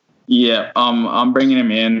 Yeah, I'm bringing him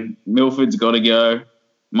in. Milford's got to go.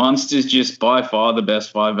 Munster's just by far the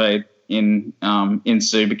best 5'8" in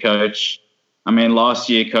Supercoach. I mean, last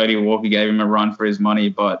year Cody Walker gave him a run for his money,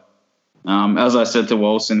 but as I said to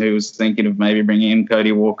Wilson, who was thinking of maybe bringing in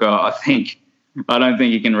Cody Walker, I don't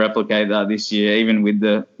think he can replicate that this year, even with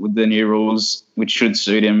the new rules, which should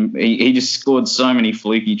suit him. He just scored so many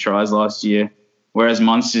fluky tries last year, whereas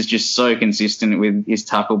Munster's just so consistent with his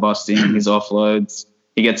tackle busting, his offloads.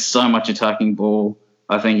 He gets so much attacking ball.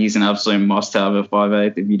 I think he's an absolute must-have at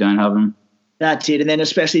 5'8" if you don't have him. That's it, and then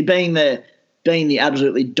especially being the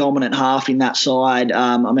absolutely dominant half in that side.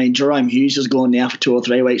 Jerome Hughes has gone now for 2 or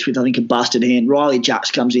 3 weeks with, I think, a busted hand. Riley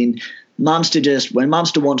Jacks comes in. Munster when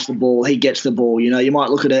Munster wants the ball, he gets the ball. You might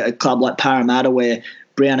look at a club like Parramatta where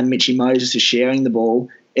Brown and Mitchie Moses are sharing the ball.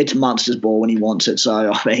 It's Munster's ball when he wants it.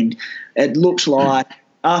 So, it looks like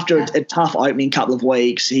after a tough opening couple of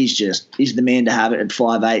weeks, he's the man to have it at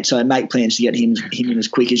 5'8". So make plans to get him in as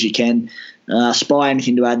quick as you can. Spy,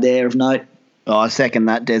 anything to add there of note? Oh, I second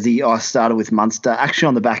that, Desi. I started with Munster, actually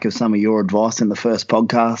on the back of some of your advice in the first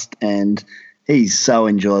podcast, and he's so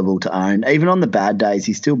enjoyable to own. Even on the bad days,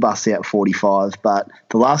 he still busts out 45, but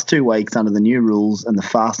the last 2 weeks under the new rules and the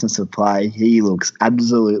fastness of play, he looks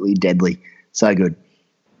absolutely deadly. So good.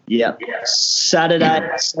 Yeah. Saturday,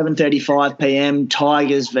 7:35 p.m,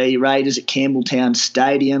 Tigers v Raiders at Campbelltown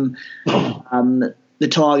Stadium. The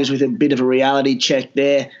Tigers with a bit of a reality check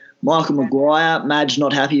there. Michael Maguire, Madge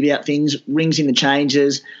not happy about things, rings in the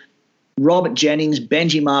changes. Robert Jennings,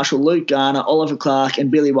 Benji Marshall, Luke Garner, Oliver Clark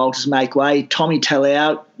and Billy Walters make way. Tommy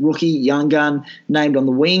Talau, rookie, young gun, named on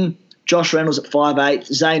the wing. Josh Reynolds at 5'8",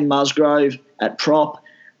 Zane Musgrove at prop.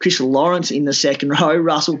 Chris Lawrence in the second row,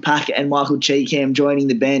 Russell Packer and Michael Cheekham joining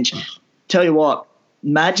the bench. Tell you what,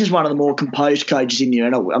 Madge is one of the more composed coaches in the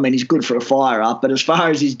NFL. He's good for a fire-up, but as far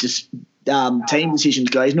as his team decisions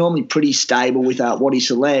go, he's normally pretty stable with what he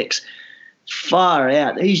selects. Far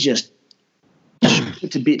out. He's just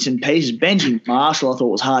to bits and pieces. Benji Marshall, I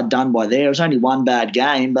thought, was hard done by there. It was only one bad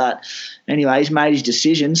game, but anyway, he's made his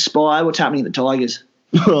decision. Spy, what's happening at the Tigers?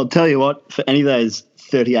 Well, I'll tell you what, for any of those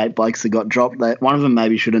 38 blokes that got dropped, one of them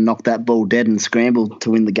maybe should have knocked that ball dead and scrambled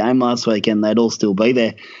to win the game last weekend. They'd all still be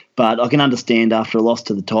there. But I can understand after a loss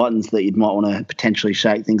to the Titans that you'd might want to potentially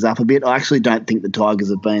shake things up a bit. I actually don't think the Tigers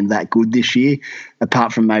have been that good this year,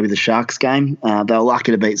 apart from maybe the Sharks game. They were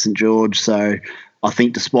lucky to beat St George, so I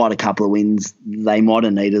think despite a couple of wins, they might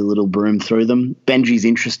have needed a little broom through them. Benji's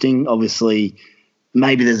interesting. Obviously,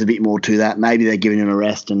 maybe there's a bit more to that. Maybe they're giving him a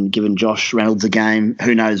rest and giving Josh Reynolds a game.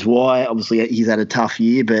 Who knows why? Obviously, he's had a tough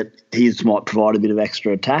year, but he might provide a bit of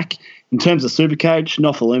extra attack. In terms of Supercoach,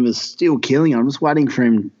 Nofaluma's still killing. I'm just waiting for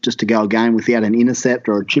him just to go a game without an intercept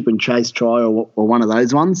or a chip and chase try or one of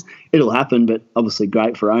those ones. It'll happen, but obviously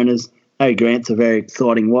great for owners. Harry Grant's a very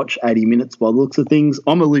exciting watch, 80 minutes by the looks of things.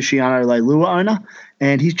 I'm a Luciano Leilua owner,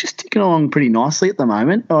 and he's just ticking along pretty nicely at the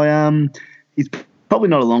moment. He's probably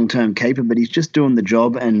not a long-term keeper, but he's just doing the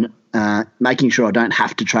job and making sure I don't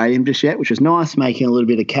have to trade him just yet, which is nice, making a little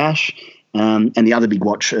bit of cash. And the other big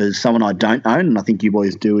watch is someone I don't own, and I think you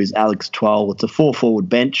boys do, is Alex Twal. It's a 4-forward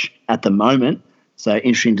bench at the moment, so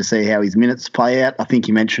interesting to see how his minutes play out. I think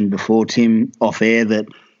you mentioned before, Tim, off air, that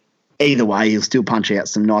either way he'll still punch out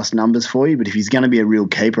some nice numbers for you, but if he's going to be a real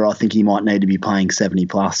keeper, I think he might need to be playing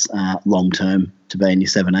 70-plus long-term to be in your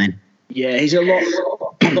 17. Yeah, he's a lot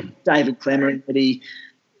like David Clemmer, but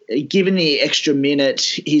given the extra minute,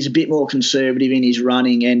 he's a bit more conservative in his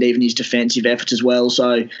running and even his defensive efforts as well.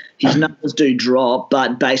 So his numbers do drop,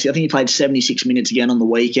 but basically I think he played 76 minutes again on the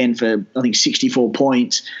weekend for, I think, 64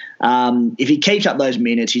 points. If he keeps up those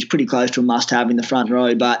minutes, he's pretty close to a must-have in the front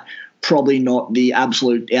row, but probably not the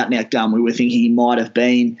absolute out-and-out gun we were thinking he might have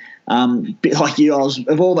been. Bit like you,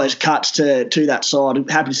 of all those cuts to that side, I'm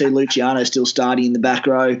happy to see Luciano still starting in the back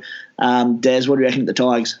row. Des, what do you reckon at the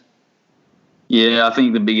Tigers? Yeah, I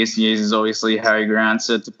think the biggest news is obviously Harry Grant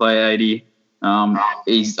set to play 80.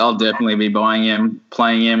 I'll definitely be buying him,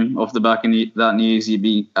 playing him off the back of that news. You'd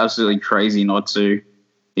be absolutely crazy not to.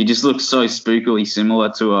 He just looks so spookily similar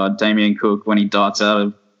to Damien Cook when he darts out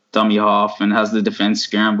of dummy half and has the defence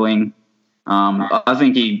scrambling. I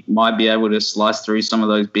think he might be able to slice through some of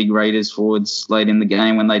those big Raiders forwards late in the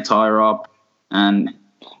game when they tire up, and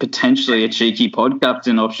potentially a cheeky pod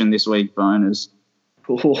captain option this week for owners.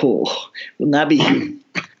 Oh, wouldn't that be huge?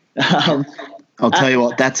 I'll tell you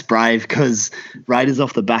what, that's brave, because Raiders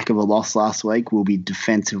off the back of a loss last week will be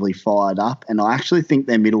defensively fired up, and I actually think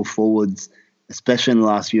their middle forwards, especially in the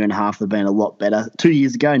last year and a half, have been a lot better. 2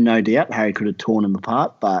 years ago, no doubt, Harry could have torn them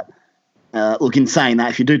apart, but look, in saying that,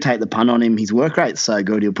 if you do take the punt on him, his work rate's so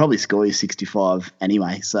good, he'll probably score you 65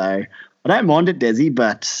 anyway, so I don't mind it, Desi,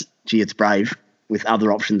 but gee, it's brave with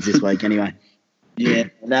other options this week anyway. Yeah,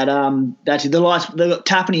 that's it. They've got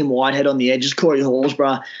Tapani and Whitehead on the edges, Corey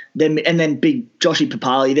Horsburgh, and then big Joshy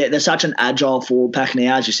Papali. They're such an agile forward pack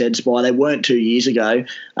now, as you said, Spy. They weren't 2 years ago,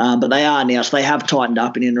 but they are now. So they have tightened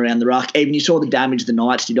up in and around the ruck. Even you saw the damage the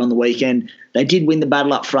Knights did on the weekend. They did win the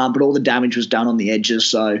battle up front, but all the damage was done on the edges.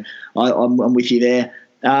 So I'm with you there.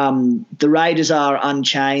 The Raiders are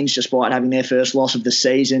unchanged despite having their first loss of the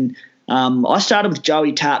season. I started with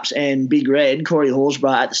Joey Taps and Big Red, Corey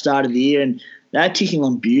Horsburgh, at the start of the year, and they're ticking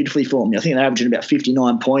on beautifully for me. I think they're averaging about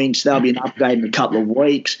 59 points. They'll be an upgrade in a couple of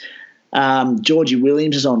weeks. Georgie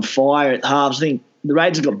Williams is on fire at halves. I think the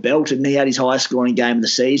Raiders got belted and he had his highest scoring game of the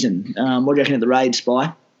season. What do you reckon of the Raiders,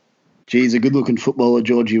 Spy? Geez, a good-looking footballer,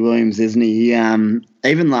 Georgie Williams, isn't he?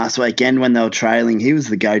 Even last weekend when they were trailing, he was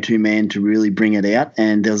the go-to man to really bring it out.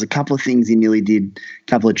 And there was a couple of things he nearly did,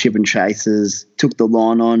 a couple of chip and chases, took the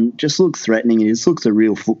line on, just looked threatening. He just looks a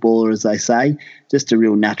real footballer, as they say, just a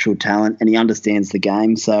real natural talent, and he understands the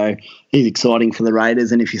game. So he's exciting for the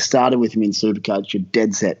Raiders. And if you started with him in Supercoach, you're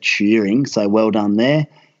dead set cheering. So well done there.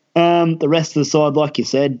 The rest of the side, like you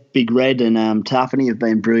said, Big Red and Tarpany have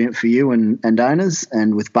been brilliant for you and owners.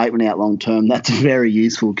 And with Bateman out long term, that's very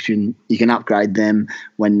useful because you can upgrade them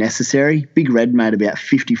when necessary. Big Red made about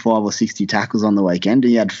 55 or 60 tackles on the weekend,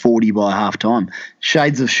 and he had 40 by half time.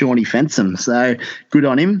 Shades of Shawnee Fensom. So good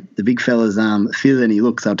on him. The big fella's fitter than he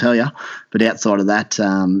looks, I'll tell you. But outside of that,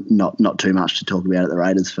 not too much to talk about at the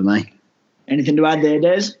Raiders for me. Anything to add there,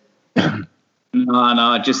 Des?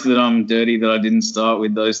 No, just that I'm dirty that I didn't start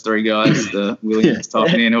with those three guys, the Williams,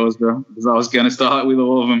 Tarpany and Horsburgh, because I was going to start with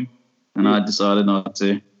all of them, and I decided not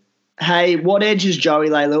to. Hey, what edge is Joey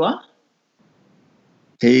Leilua?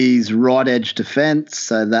 He's right edge defence,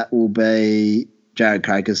 so that will be Jared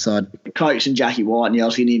Croker's side. Cokes and Jackie White, and I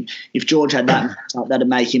was thinking if George had that, that'd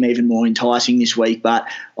make him even more enticing this week. But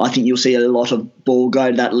I think you'll see a lot of ball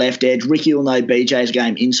go to that left edge. Ricky will know BJ's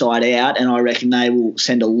game inside out, and I reckon they will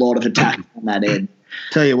send a lot of attack on that end.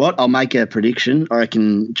 Tell you what, I'll make a prediction. I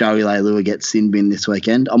reckon Joey Leilua gets sin bin this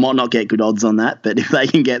weekend. I might not get good odds on that, but if they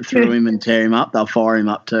can get through him and tear him up, they'll fire him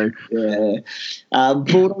up too. Yeah.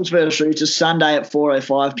 Bulldogs versus Roosters, Sunday at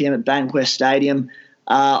 4:05 p.m. at Bankwest Stadium.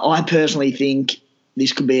 I personally think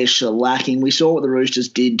this could be a shellacking. We saw what the Roosters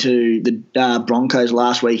did to the Broncos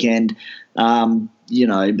last weekend. I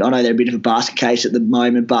know they're a bit of a basket case at the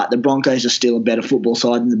moment, but the Broncos are still a better football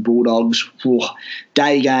side than the Bulldogs.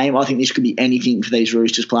 Day game, I think this could be anything for these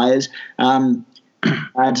Roosters players. The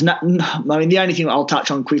only thing I'll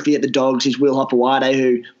touch on quickly at the Dogs is Will Hopewade,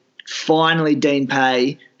 who finally Dean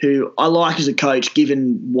Pay, who I like as a coach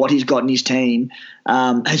given what he's got in his team,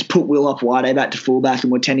 has put Will Hopewade back to fullback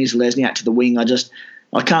and Watene Zelezniak to the wing.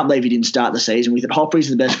 I can't believe he didn't start the season with it. Hopper's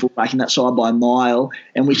the best fullback in that side by a mile,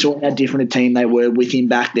 and we saw how different a team they were with him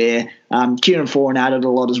back there. Kieran Foran added a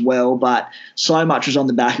lot as well, but so much was on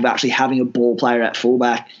the back of actually having a ball player at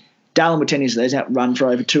fullback. Dallin Watene-Zelezniak run for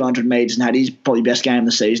over 200 metres and had his probably best game of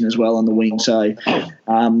the season as well on the wing. So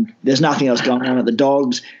there's nothing else going on at the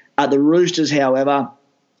Dogs. At the Roosters, however,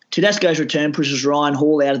 Tedesco's return pushes Ryan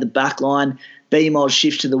Hall out of the back line. B-Mod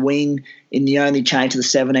shifts to the wing in the only change to the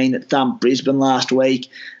 17 that thumped Brisbane last week.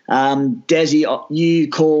 Desi, you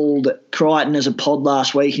called Crichton as a pod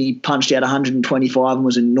last week and he punched out 125 and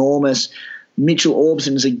was enormous. Mitchell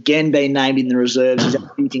Orbison has again been named in the reserves. There's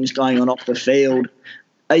a few things going on off the field.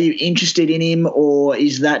 Are you interested in him, or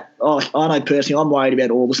is that – I know personally I'm worried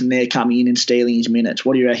about Orbison there coming in and stealing his minutes.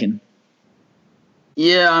 What do you reckon?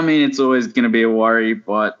 Yeah, it's always going to be a worry,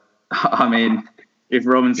 but, if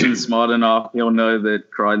Robinson's smart enough, he'll know that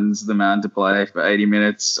Crichton's the man to play for 80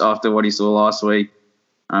 minutes after what he saw last week.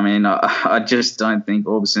 I just don't think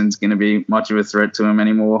Orbison's going to be much of a threat to him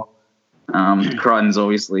anymore. Crichton's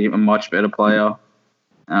obviously a much better player.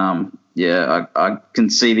 I can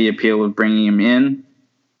see the appeal of bringing him in.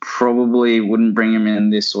 Probably wouldn't bring him in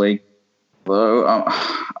this week, though.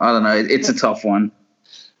 I don't know. It's a tough one.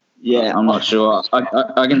 Yeah, I'm not sure.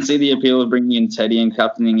 I can see the appeal of bringing in Teddy and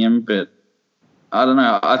captaining him, but I don't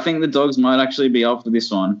know. I think the Dogs might actually be up for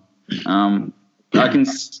this one. I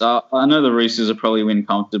know the Roosters will probably win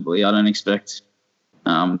comfortably. I don't expect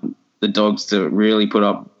the Dogs to really put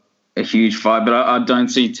up a huge fight, but I don't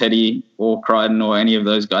see Teddy or Crichton or any of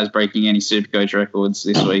those guys breaking any Supercoach records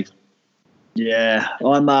this week. Yeah,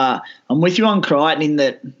 I'm with you on Crichton in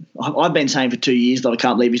that I've been saying for 2 years that I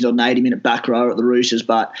can't believe he's not an 80-minute back rower at the Roosters,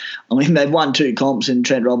 but they've won 2 comps and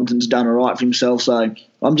Trent Robinson's done all right for himself, so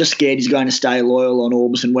I'm just scared he's going to stay loyal on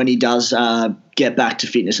Orbison when he does get back to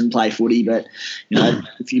fitness and play footy, but a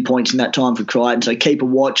few points in that time for Crichton, so keep a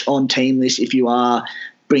watch on team list if you are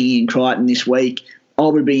bringing in Crichton this week.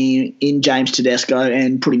 I'll be bringing in James Tedesco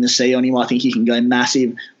and putting the C on him. I think he can go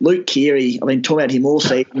massive. Luke Keary, I've been talking about him all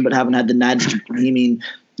season but haven't had the nads to put him in.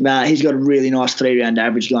 He's got a really nice 3-round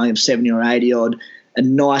average going of 70 or 80 odd. A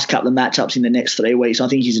nice couple of matchups in the next 3 weeks. I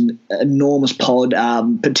think he's an enormous pod,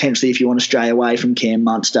 potentially if you want to stray away from Cam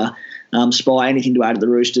Munster. Spy, anything to add to the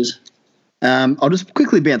Roosters? I'll just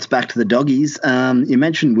quickly bounce back to the Doggies. You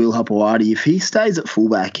mentioned Will Hopewade. If he stays at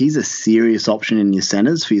fullback, he's a serious option in your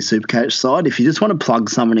centres for your Supercoach side. If you just want to plug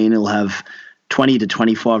someone in, he'll have 20 to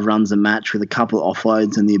 25 runs a match with a couple of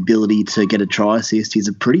offloads and the ability to get a try assist. He's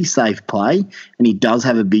a pretty safe play, and he does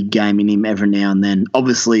have a big game in him every now and then.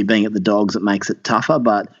 Obviously, being at the Dogs, it makes it tougher,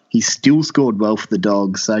 but he still scored well for the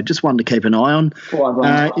Dogs. So just one to keep an eye on.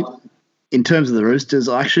 In terms of the Roosters,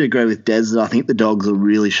 I actually agree with Des that I think the Dogs will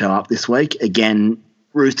really show up this week. Again,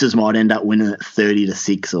 Roosters might end up winning at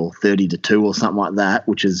 30-6 or 30-2 or something like that,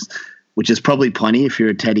 which is probably plenty if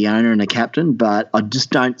you're a Teddy owner and a captain, but I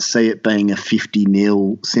just don't see it being a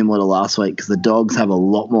 50-0 similar to last week because the Dogs have a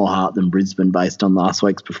lot more heart than Brisbane based on last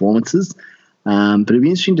week's performances. But it'd be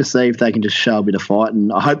interesting to see if they can just show a bit of fight,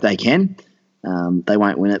 and I hope they can. They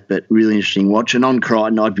won't win it, but really interesting watch. And on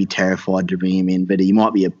Crichton, I'd be terrified to bring him in, but he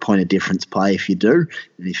might be a point of difference play if you do,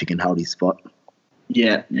 and if he can hold his spot.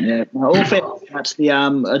 Yeah. All fair. That's the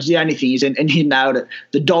only thing is, and you nailed it.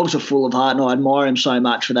 The Dogs are full of heart, and I admire him so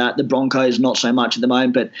much for that. The Broncos not so much at the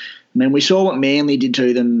moment, but we saw what Manly did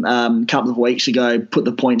to them a couple of weeks ago. Put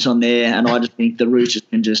the points on there, and I just think the Roosters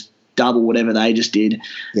can just double whatever they just did.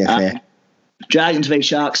 Yeah, fair. Dragons v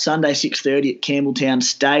Sharks Sunday 6:30 at Campbelltown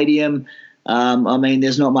Stadium.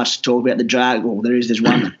 There's not much to talk about the Dragons. Well, there's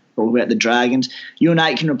one to talk about the Dragons. Ewan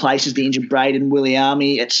Aitken replaces the injured Braden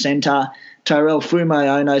Williami at centre. Tyrell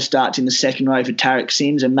Fumo-Ono starts in the second row for Tarek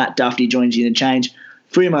Sims, and Matt Duffy joins in the change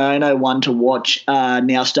Fuimaono, one to watch,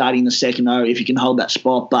 now starting the second row if he can hold that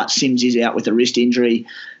spot, but Sims is out with a wrist injury.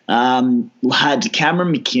 Had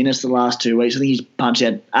Cameron McInnes the last 2 weeks. I think he's punched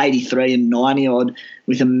out 83 and 90 odd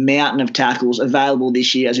with a mountain of tackles available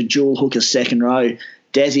this year as a dual hooker second row.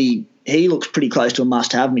 Desi, he looks pretty close to a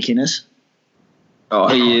must-have, McInnes. Oh,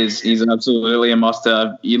 he is. He's absolutely a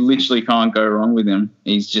must-have. You literally can't go wrong with him.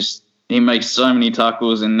 He makes so many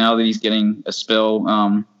tackles, and now that he's getting a spell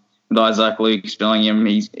with Isaac Luke spelling him,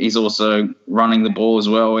 he's also running the ball as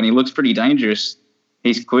well, and he looks pretty dangerous.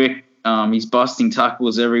 He's quick. He's busting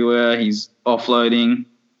tackles everywhere. He's offloading.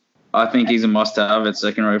 I think he's a must-have at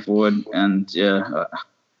second row forward, and you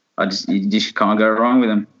just can't go wrong with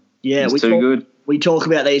him. Yeah, he's too good. We talk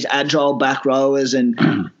about these agile back rowers and,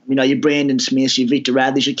 your Brandon Smiths, your Victor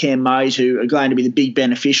Radleys, your Cam Murrays, who are going to be the big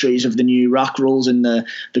beneficiaries of the new ruck rules and the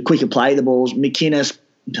quicker play the balls. McInnes,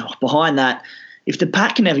 behind that, if the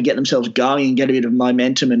pack can ever get themselves going and get a bit of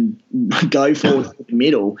momentum and go forward to the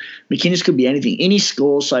middle, McInnes could be anything. In his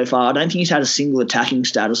scores so far, I don't think he's had a single attacking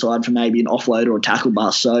stat aside from maybe an offload or a tackle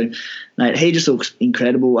bust. So, mate, he just looks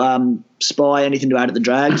incredible. Spy, anything to add at the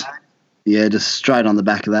Drags? Yeah, just straight on the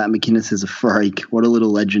back of that, McInnes is a freak. What a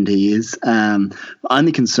little legend he is.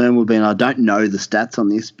 Only concern will be, and I don't know the stats on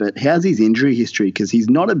this, but how's his injury history? Because he's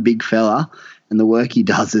not a big fella, and the work he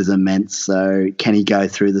does is immense. So can he go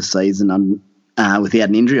through the season without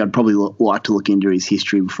an injury? I'd probably like to look into his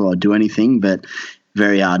history before I do anything, but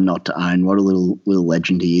very hard not to own. What a little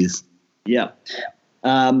legend he is. Yeah.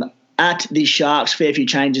 At the Sharks, fair few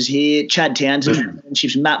changes here. Chad Townsend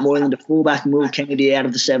shifts Matt Moylan to fullback and Will Kennedy out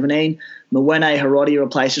of the 17. Mwene Hiroti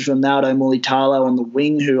replaces Ronaldo Mulitalo on the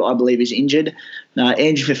wing, who I believe is injured.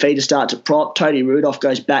 Andrew Fafita starts at prop. Tony Rudolph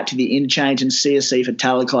goes back to the interchange, and CSC for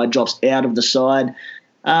Talakai drops out of the side.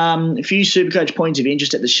 A few Supercoach points of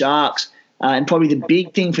interest at the Sharks, and probably the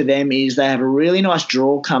big thing for them is they have a really nice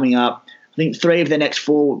draw coming up. I think 3 of their next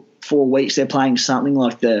four weeks they're playing something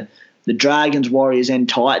like the Dragons, Warriors and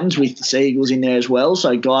Titans with the Seagulls in there as well.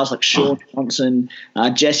 So guys like Sean Johnson,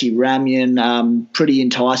 Jesse Ramian, pretty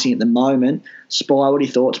enticing at the moment. Spy, what are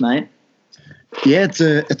your thoughts, mate? Yeah, it's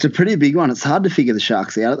a pretty big one. It's hard to figure the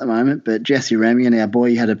Sharks out at the moment, but Jesse Ramian, our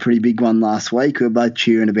boy, had a pretty big one last week. We were both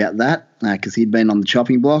cheering about that because he'd been on the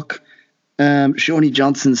chopping block. Shawnee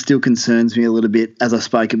Johnson still concerns me a little bit, as I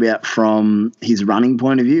spoke about from his running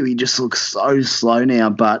point of view. He just looks so slow now,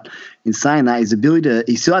 but in saying that, his ability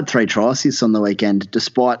he still had 3 try assists on the weekend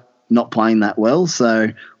despite not playing that well. So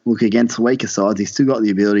look, against the weaker sides, he's still got the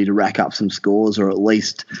ability to rack up some scores or at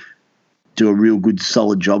least do a real good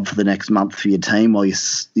solid job for the next month for your team while you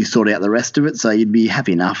sort out the rest of it. So you'd be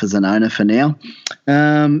happy enough as an owner for now.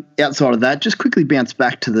 Outside of that, just quickly bounce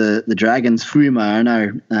back to the Dragons.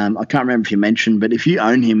 Fuimaono, I can't remember if you mentioned, but if you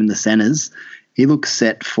own him in the centres, he looks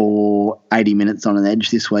set for 80 minutes on an edge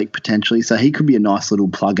this week potentially. So he could be a nice little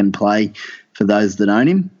plug and play for those that own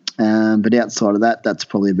him. But outside of that, that's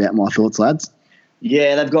probably about my thoughts, lads.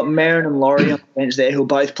 Yeah, they've got Merrin and Laurie on the bench there who'll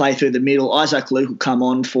both play through the middle. Isaac Luke will come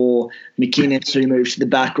on for McInnes, who moves to the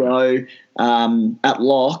back row at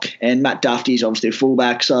lock, and Matt Duffy is obviously a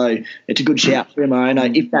fullback, so it's a good shout for him. I know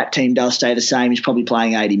if that team does stay the same, he's probably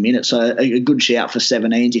playing 80 minutes, so a good shout for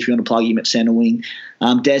 17s if you want to plug him at centre wing.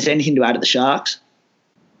 Des, anything to add at the Sharks?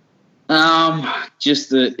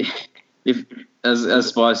 Just that if, as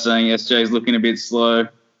Spy's saying, SJ's looking a bit slow.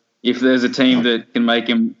 If there's a team that can make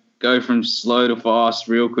him go from slow to fast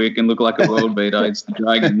real quick and look like a world beater, it's the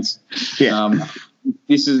Dragons. Yeah.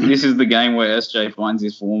 This is the game where SJ finds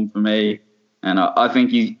his form for me, and I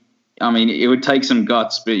think it would take some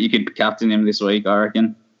guts, but you could captain him this week, I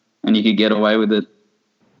reckon, and you could get away with it.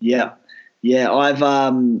 Yeah. I've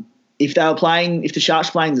if the Sharks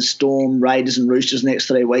are playing the Storm, Raiders and Roosters next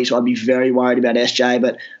 3 weeks, I'd be very worried about SJ,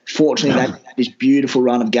 but fortunately they have this beautiful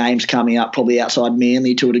run of games coming up, probably outside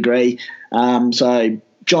Manly to a degree. So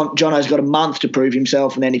Jono's got a month to prove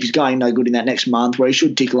himself, and then if he's going no good in that next month, where he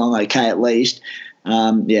should tick along okay at least,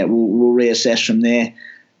 we'll reassess from there.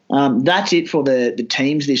 That's it for the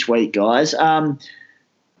teams this week, guys.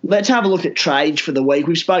 Let's have a look at trades for the week.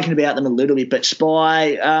 We've spoken about them a little bit, but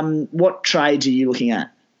Spy, what trades are you looking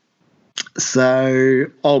at? So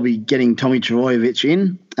I'll be getting Tommy Trbojevic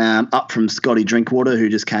in, up from Scotty Drinkwater, who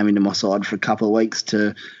just came into my side for a couple of weeks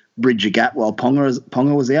to bridge a gap while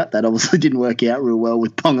Ponga was out. That obviously didn't work out real well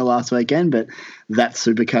with Ponga last weekend, but that's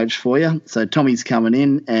Supercoach for you. So Tommy's coming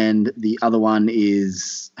in, and the other one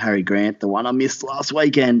is Harry Grant, the one I missed last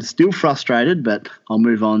weekend. Still frustrated, but I'll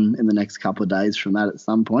move on in the next couple of days from that at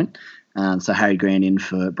some point. So Harry Grant in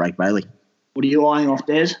for Blake Bailey. What are you eyeing off,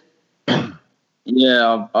 Des?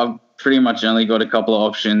 Yeah, I've pretty much only got a couple of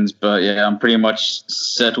options, but yeah, I'm pretty much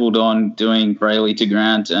settled on doing Brayley to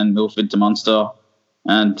Grant and Milford to Munster,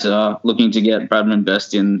 and looking to get Bradman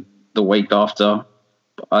Best in the week after.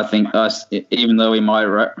 I think even though he might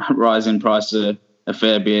rise in price a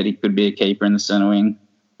fair bit, he could be a keeper in the centre wing.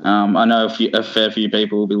 I know a fair few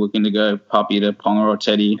people will be looking to go Puppy to Ponga or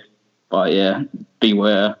Teddy, but yeah,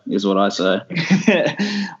 beware is what I say.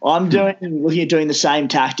 I'm looking at doing the same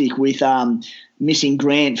tactic with missing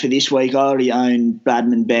Grant for this week. I already own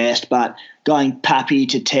Bradman Best, but going Pappy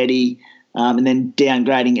to Teddy and then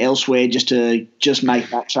downgrading elsewhere just to make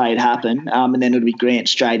that trade happen. And then it'll be Grant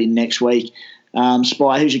straight in next week.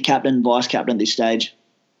 Spy, who's your captain and vice captain at this stage?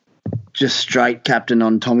 Just straight captain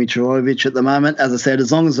on Tommy Trbojevic at the moment. As I said,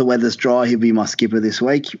 as long as the weather's dry, he'll be my skipper this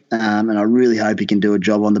week. And I really hope he can do a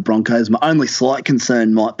job on the Broncos. My only slight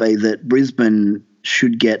concern might be that Brisbane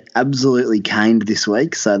should get absolutely caned this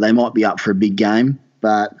week, so they might be up for a big game.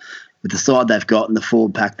 But with the side they've got and the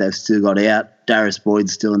forward pack they've still got out, Darius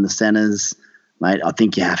Boyd's still in the centres, mate, I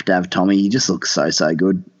think you have to have Tommy. He just looks so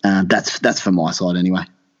good. That's for my side anyway.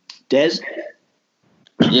 Des?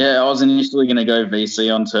 Yeah, I was initially going to go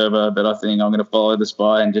VC on Turbo, but I think I'm going to follow the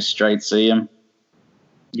Spy and just straight C him.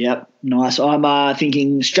 Yep, nice. I'm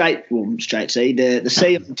thinking straight C. The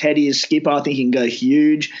C on Teddy is skipper. I think he can go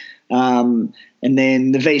huge. And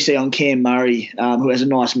then the VC on Cam Murray, who has a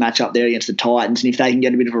nice matchup there against the Titans. And if they can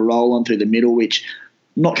get a bit of a roll on through the middle, which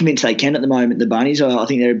I'm not convinced they can at the moment, the Bunnies, I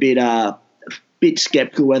think they're a bit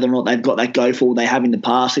sceptical whether or not they've got that go forward they have in the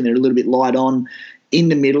past. I think they're a little bit light on in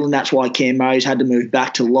the middle, and that's why Cam Murray's had to move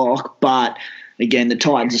back to lock. But again, the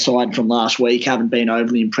Titans aside from last week haven't been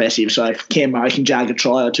overly impressive. So if Cam Murray can jag a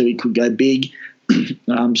try or two, he could go big.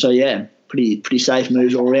 So yeah, pretty safe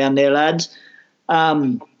moves all around there, lads.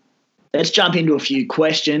 Let's jump into a few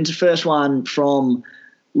questions. The first one from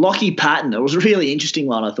Lockie Patton. It was a really interesting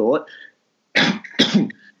one, I thought.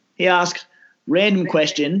 He asked, random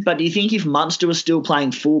question, but do you think if Munster was still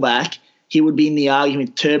playing fullback, he would be in the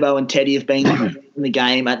argument Turbo and Teddy have been in the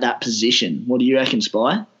game at that position? What do you reckon,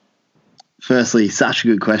 Spy? Firstly, such a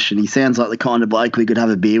good question. He sounds like the kind of bloke we could have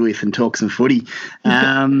a beer with and talk some footy.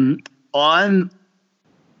 I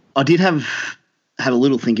did have a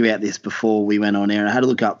little think about this before we went on air, and I had to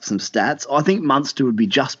look up some stats. I think Munster would be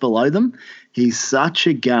just below them. He's such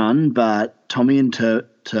a gun, but Tommy and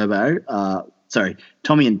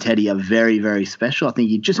Tommy and Teddy are very, very special. I think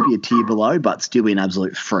he'd just be a tier below, but still be an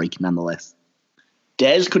absolute freak nonetheless.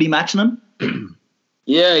 Des, could he match them?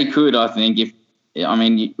 Yeah, he could, I think.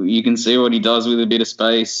 You can see what he does with a bit of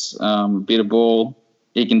space, a bit of ball.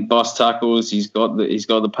 He can bust tackles. He's got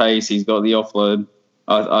the pace. He's got the offload.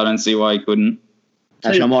 I don't see why he couldn't.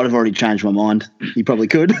 Actually, I might have already changed my mind. He probably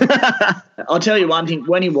could. I'll tell you one thing.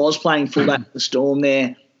 When he was playing fullback at the Storm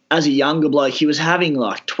there, as a younger bloke, he was having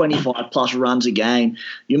like 25-plus runs a game.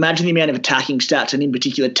 You imagine the amount of attacking stats and in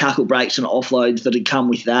particular tackle breaks and offloads that had come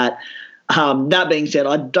with that. That being said,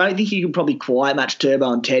 I don't think you can probably quite match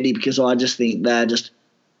Turbo and Teddy because I just think they're just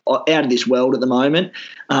out of this world at the moment.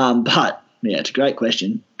 But, yeah, it's a great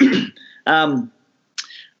question. What have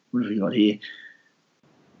we got here?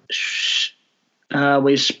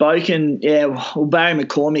 We've spoken, Barry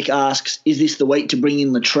McCormick asks, is this the week to bring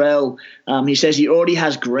in Latrell? He says he already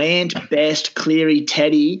has Grant, Best, Cleary,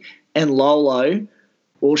 Teddy and Lolo,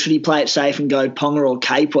 or should he play it safe and go Ponga or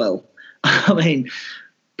Capewell? I mean,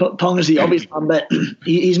 Ponga's the obvious one, but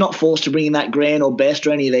he's not forced to bring in that Grant or Best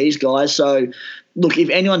or any of these guys. So, look, if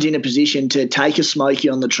anyone's in a position to take a smoky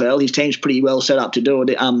on Latrell, his team's pretty well set up to do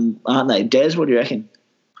it, aren't they? Des, what do you reckon?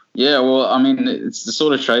 Yeah, well, I mean, it's the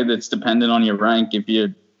sort of trade that's dependent on your rank. If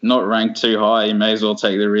you're not ranked too high, you may as well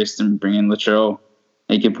take the risk and bring in Latrell.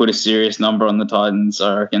 He could put a serious number on the Titans,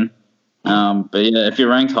 I reckon. But, yeah, if you're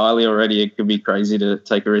ranked highly already, it could be crazy to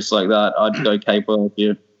take a risk like that. I'd go Capewell if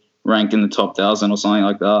you're ranked in the top 1,000 or something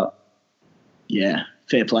like that. Yeah,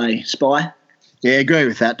 fair play. Spy? Yeah, agree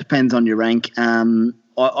with that. Depends on your rank.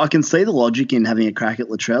 I can see the logic in having a crack at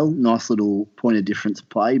Latrell. Nice little point of difference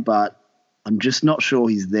play, but I'm just not sure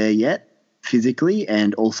he's there yet physically,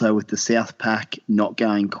 and also with the South Pack not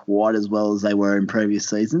going quite as well as they were in previous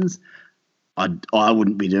seasons, I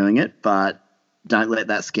wouldn't be doing it, but don't let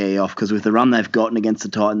that scare you off because with the run they've gotten against the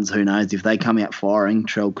Titans, who knows, if they come out firing,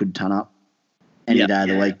 Trell could turn up any day of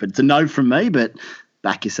the week. But it's a no from me, but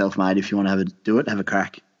back yourself, mate. If you want to have a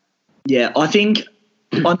crack. Yeah, I think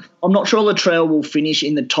I'm not sure Latrell will finish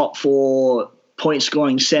in the top 4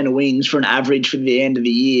 point-scoring centre wings for an average for the end of the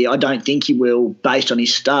year. I don't think he will based on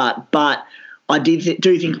his start, but I do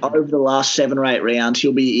think over the last 7 or 8 rounds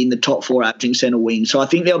he'll be in the top 4 averaging centre wing. So I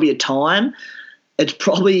think there'll be a time, it's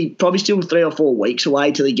probably still 3 or 4 weeks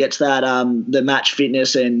away till he gets that the match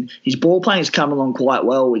fitness, and his ball playing has come along quite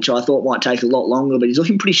well, which I thought might take a lot longer, but he's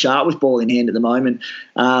looking pretty sharp with ball in hand at the moment.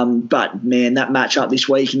 But, man, that match up this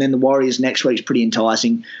week and then the Warriors next week is pretty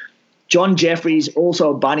enticing. John Jeffries,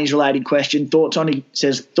 also a Bunnies-related question, thoughts on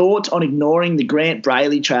ignoring the Grant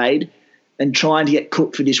Brayley trade and trying to get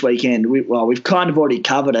Cook for this weekend. We've kind of already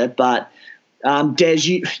covered it, but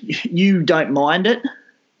Des, you don't mind it?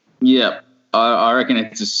 Yeah, I reckon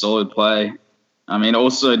it's a solid play. I mean,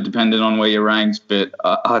 also dependent on where you're ranked, but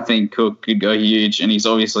I think Cook could go huge, and he's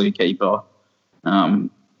obviously a keeper,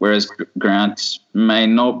 whereas Grant may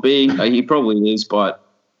not be. He probably is, but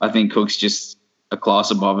I think Cook's just a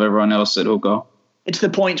class above everyone else at hooker. It's the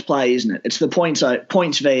points play, isn't it? It's the points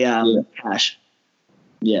v cash.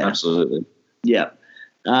 Yeah, absolutely. Yeah.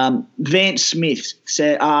 Vance Smith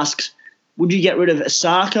asks, would you get rid of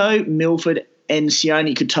Asako, Milford, and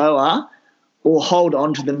Sione Katoa, or hold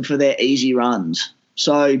on to them for their easy runs?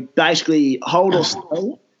 So basically, hold or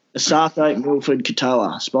sell Asako, Milford,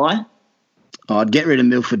 Katoa. Spy? I'd get rid of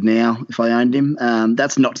Milford now if I owned him.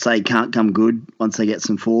 That's not to say he can't come good once they get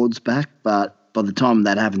some forwards back, but by the time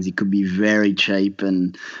that happens, he could be very cheap,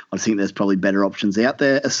 and I think there's probably better options out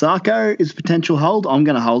there. Asako is a potential hold. I'm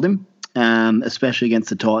going to hold him, especially against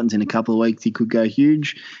the Titans in a couple of weeks. He could go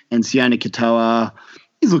huge. And Sione Katoa,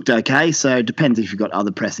 he's looked okay, so it depends if you've got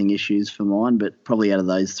other pressing issues for mine, but probably out of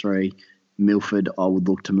those three, Milford, I would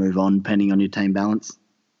look to move on, depending on your team balance.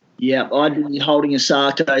 Yeah, I'd be holding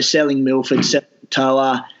Asako, selling Milford, selling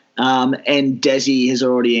Katoa, and Desi has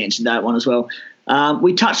already answered that one as well.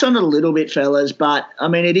 We touched on it a little bit, fellas, but, I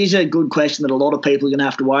mean, it is a good question that a lot of people are going to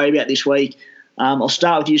have to worry about this week. I'll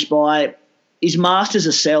start with you, Spy. Is Masters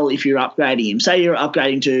a sell if you're upgrading him? Say you're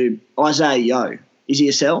upgrading to Isaiah Yeo. Is he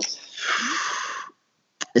a sell?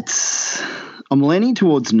 I'm leaning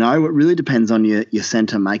towards no. It really depends on your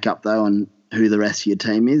centre makeup, though, and who the rest of your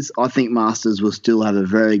team is. I think Masters will still have a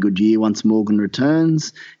very good year once Morgan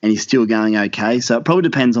returns, and he's still going okay. So it probably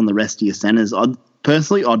depends on the rest of your centres.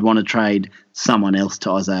 Personally, I'd want to trade someone else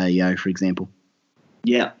to Isaiah Yeo, for example.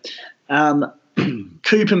 Yeah.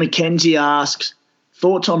 Cooper McKenzie asks,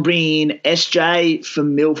 thoughts on bringing in SJ for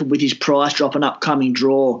Milford with his price drop and upcoming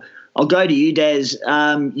draw? I'll go to you, Des.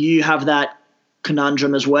 You have that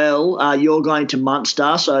conundrum as well. You're going to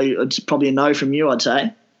Munster, so it's probably a no from you, I'd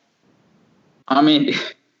say. I mean,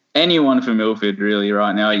 anyone for Milford really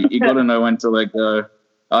right now. You got to know when to let go.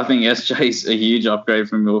 I think SJ's a huge upgrade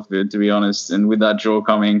from Milford, to be honest. And with that draw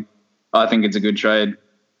coming, I think it's a good trade.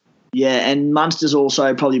 Yeah, and Munster's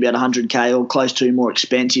also probably about 100K or close to more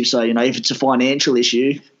expensive. So, if it's a financial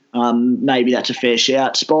issue, maybe that's a fair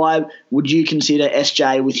shout. Spy, would you consider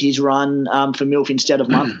SJ with his run for Milf instead of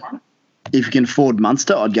Munster? If you can afford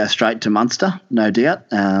Munster, I'd go straight to Munster, no doubt.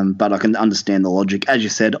 But I can understand the logic. As you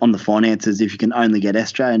said, on the finances, if you can only get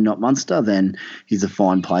SJ and not Munster, then he's a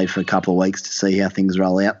fine play for a couple of weeks to see how things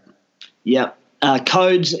roll out. Yep.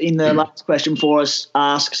 Codes in the last question for us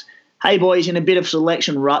asks, hey, boys, in a bit of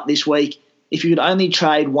selection rut this week, if you could only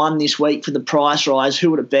trade one this week for the price rise,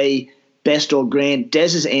 who would it be, Best or Grant? Des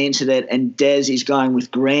has answered it, and Des is going with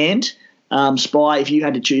Grant. Spy, if you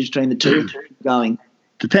had to choose between the two, going?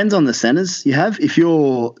 Depends on the centres you have. If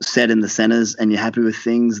you're set in the centres and you're happy with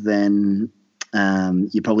things, then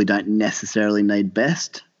you probably don't necessarily need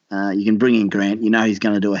Best. You can bring in Grant. He's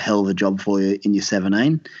going to do a hell of a job for you in your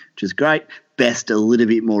 17, which is great. Best a little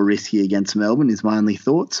bit more risky against Melbourne is my only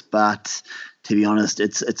thoughts. But to be honest,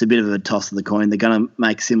 it's a bit of a toss of the coin. They're going to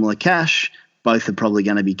make similar cash. Both are probably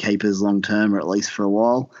going to be keepers long term, or at least for a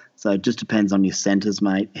while. So it just depends on your centres,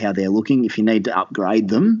 mate, how they're looking. If you need to upgrade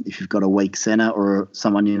them, if you've got a weak centre or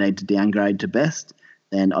someone you need to downgrade to Best,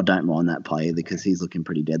 then I don't mind that play either because he's looking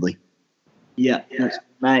pretty deadly. Yeah,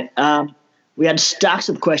 mate. We had stacks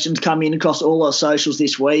of questions come in across all our socials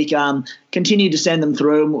this week. Continue to send them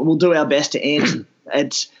through, and we'll do our best to answer.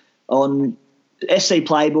 It's on SC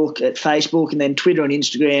Playbook at Facebook, and then Twitter and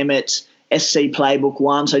Instagram. It's SC Playbook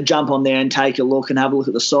 1. So jump on there and take a look and have a look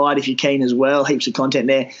at the site if you're keen as well. Heaps of content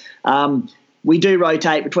there. We do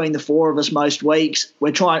rotate between the four of us most weeks.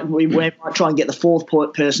 We might try and get the fourth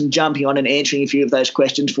person jumping on and answering a few of those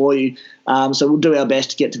questions for you. So we'll do our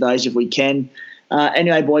best to get to those if we can.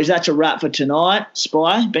 Anyway, boys, that's a wrap for tonight.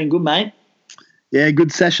 Spy, been good, mate. Yeah,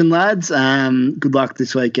 good session, lads. Good luck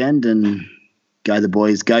this weekend, and go the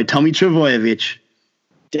boys. Go Tommy Trbojevic.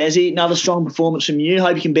 Desi, another strong performance from you.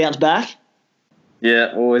 Hope you can bounce back.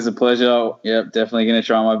 Yeah, always a pleasure. Yep, definitely going to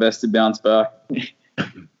try my best to bounce back.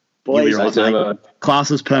 Boys, right,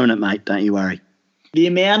 class is permanent, mate. Don't you worry. The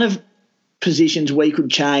amount of positions we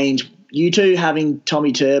could change you two having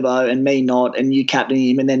Tommy Turbo and me not, and you captaining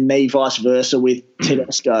him, and then me vice versa with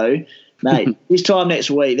Tedesco, mate, this time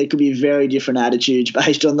next week there could be very different attitudes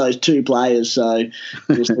based on those two players. So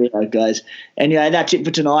we'll see how it goes. Anyway, that's it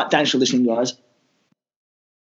for tonight. Thanks for listening, guys.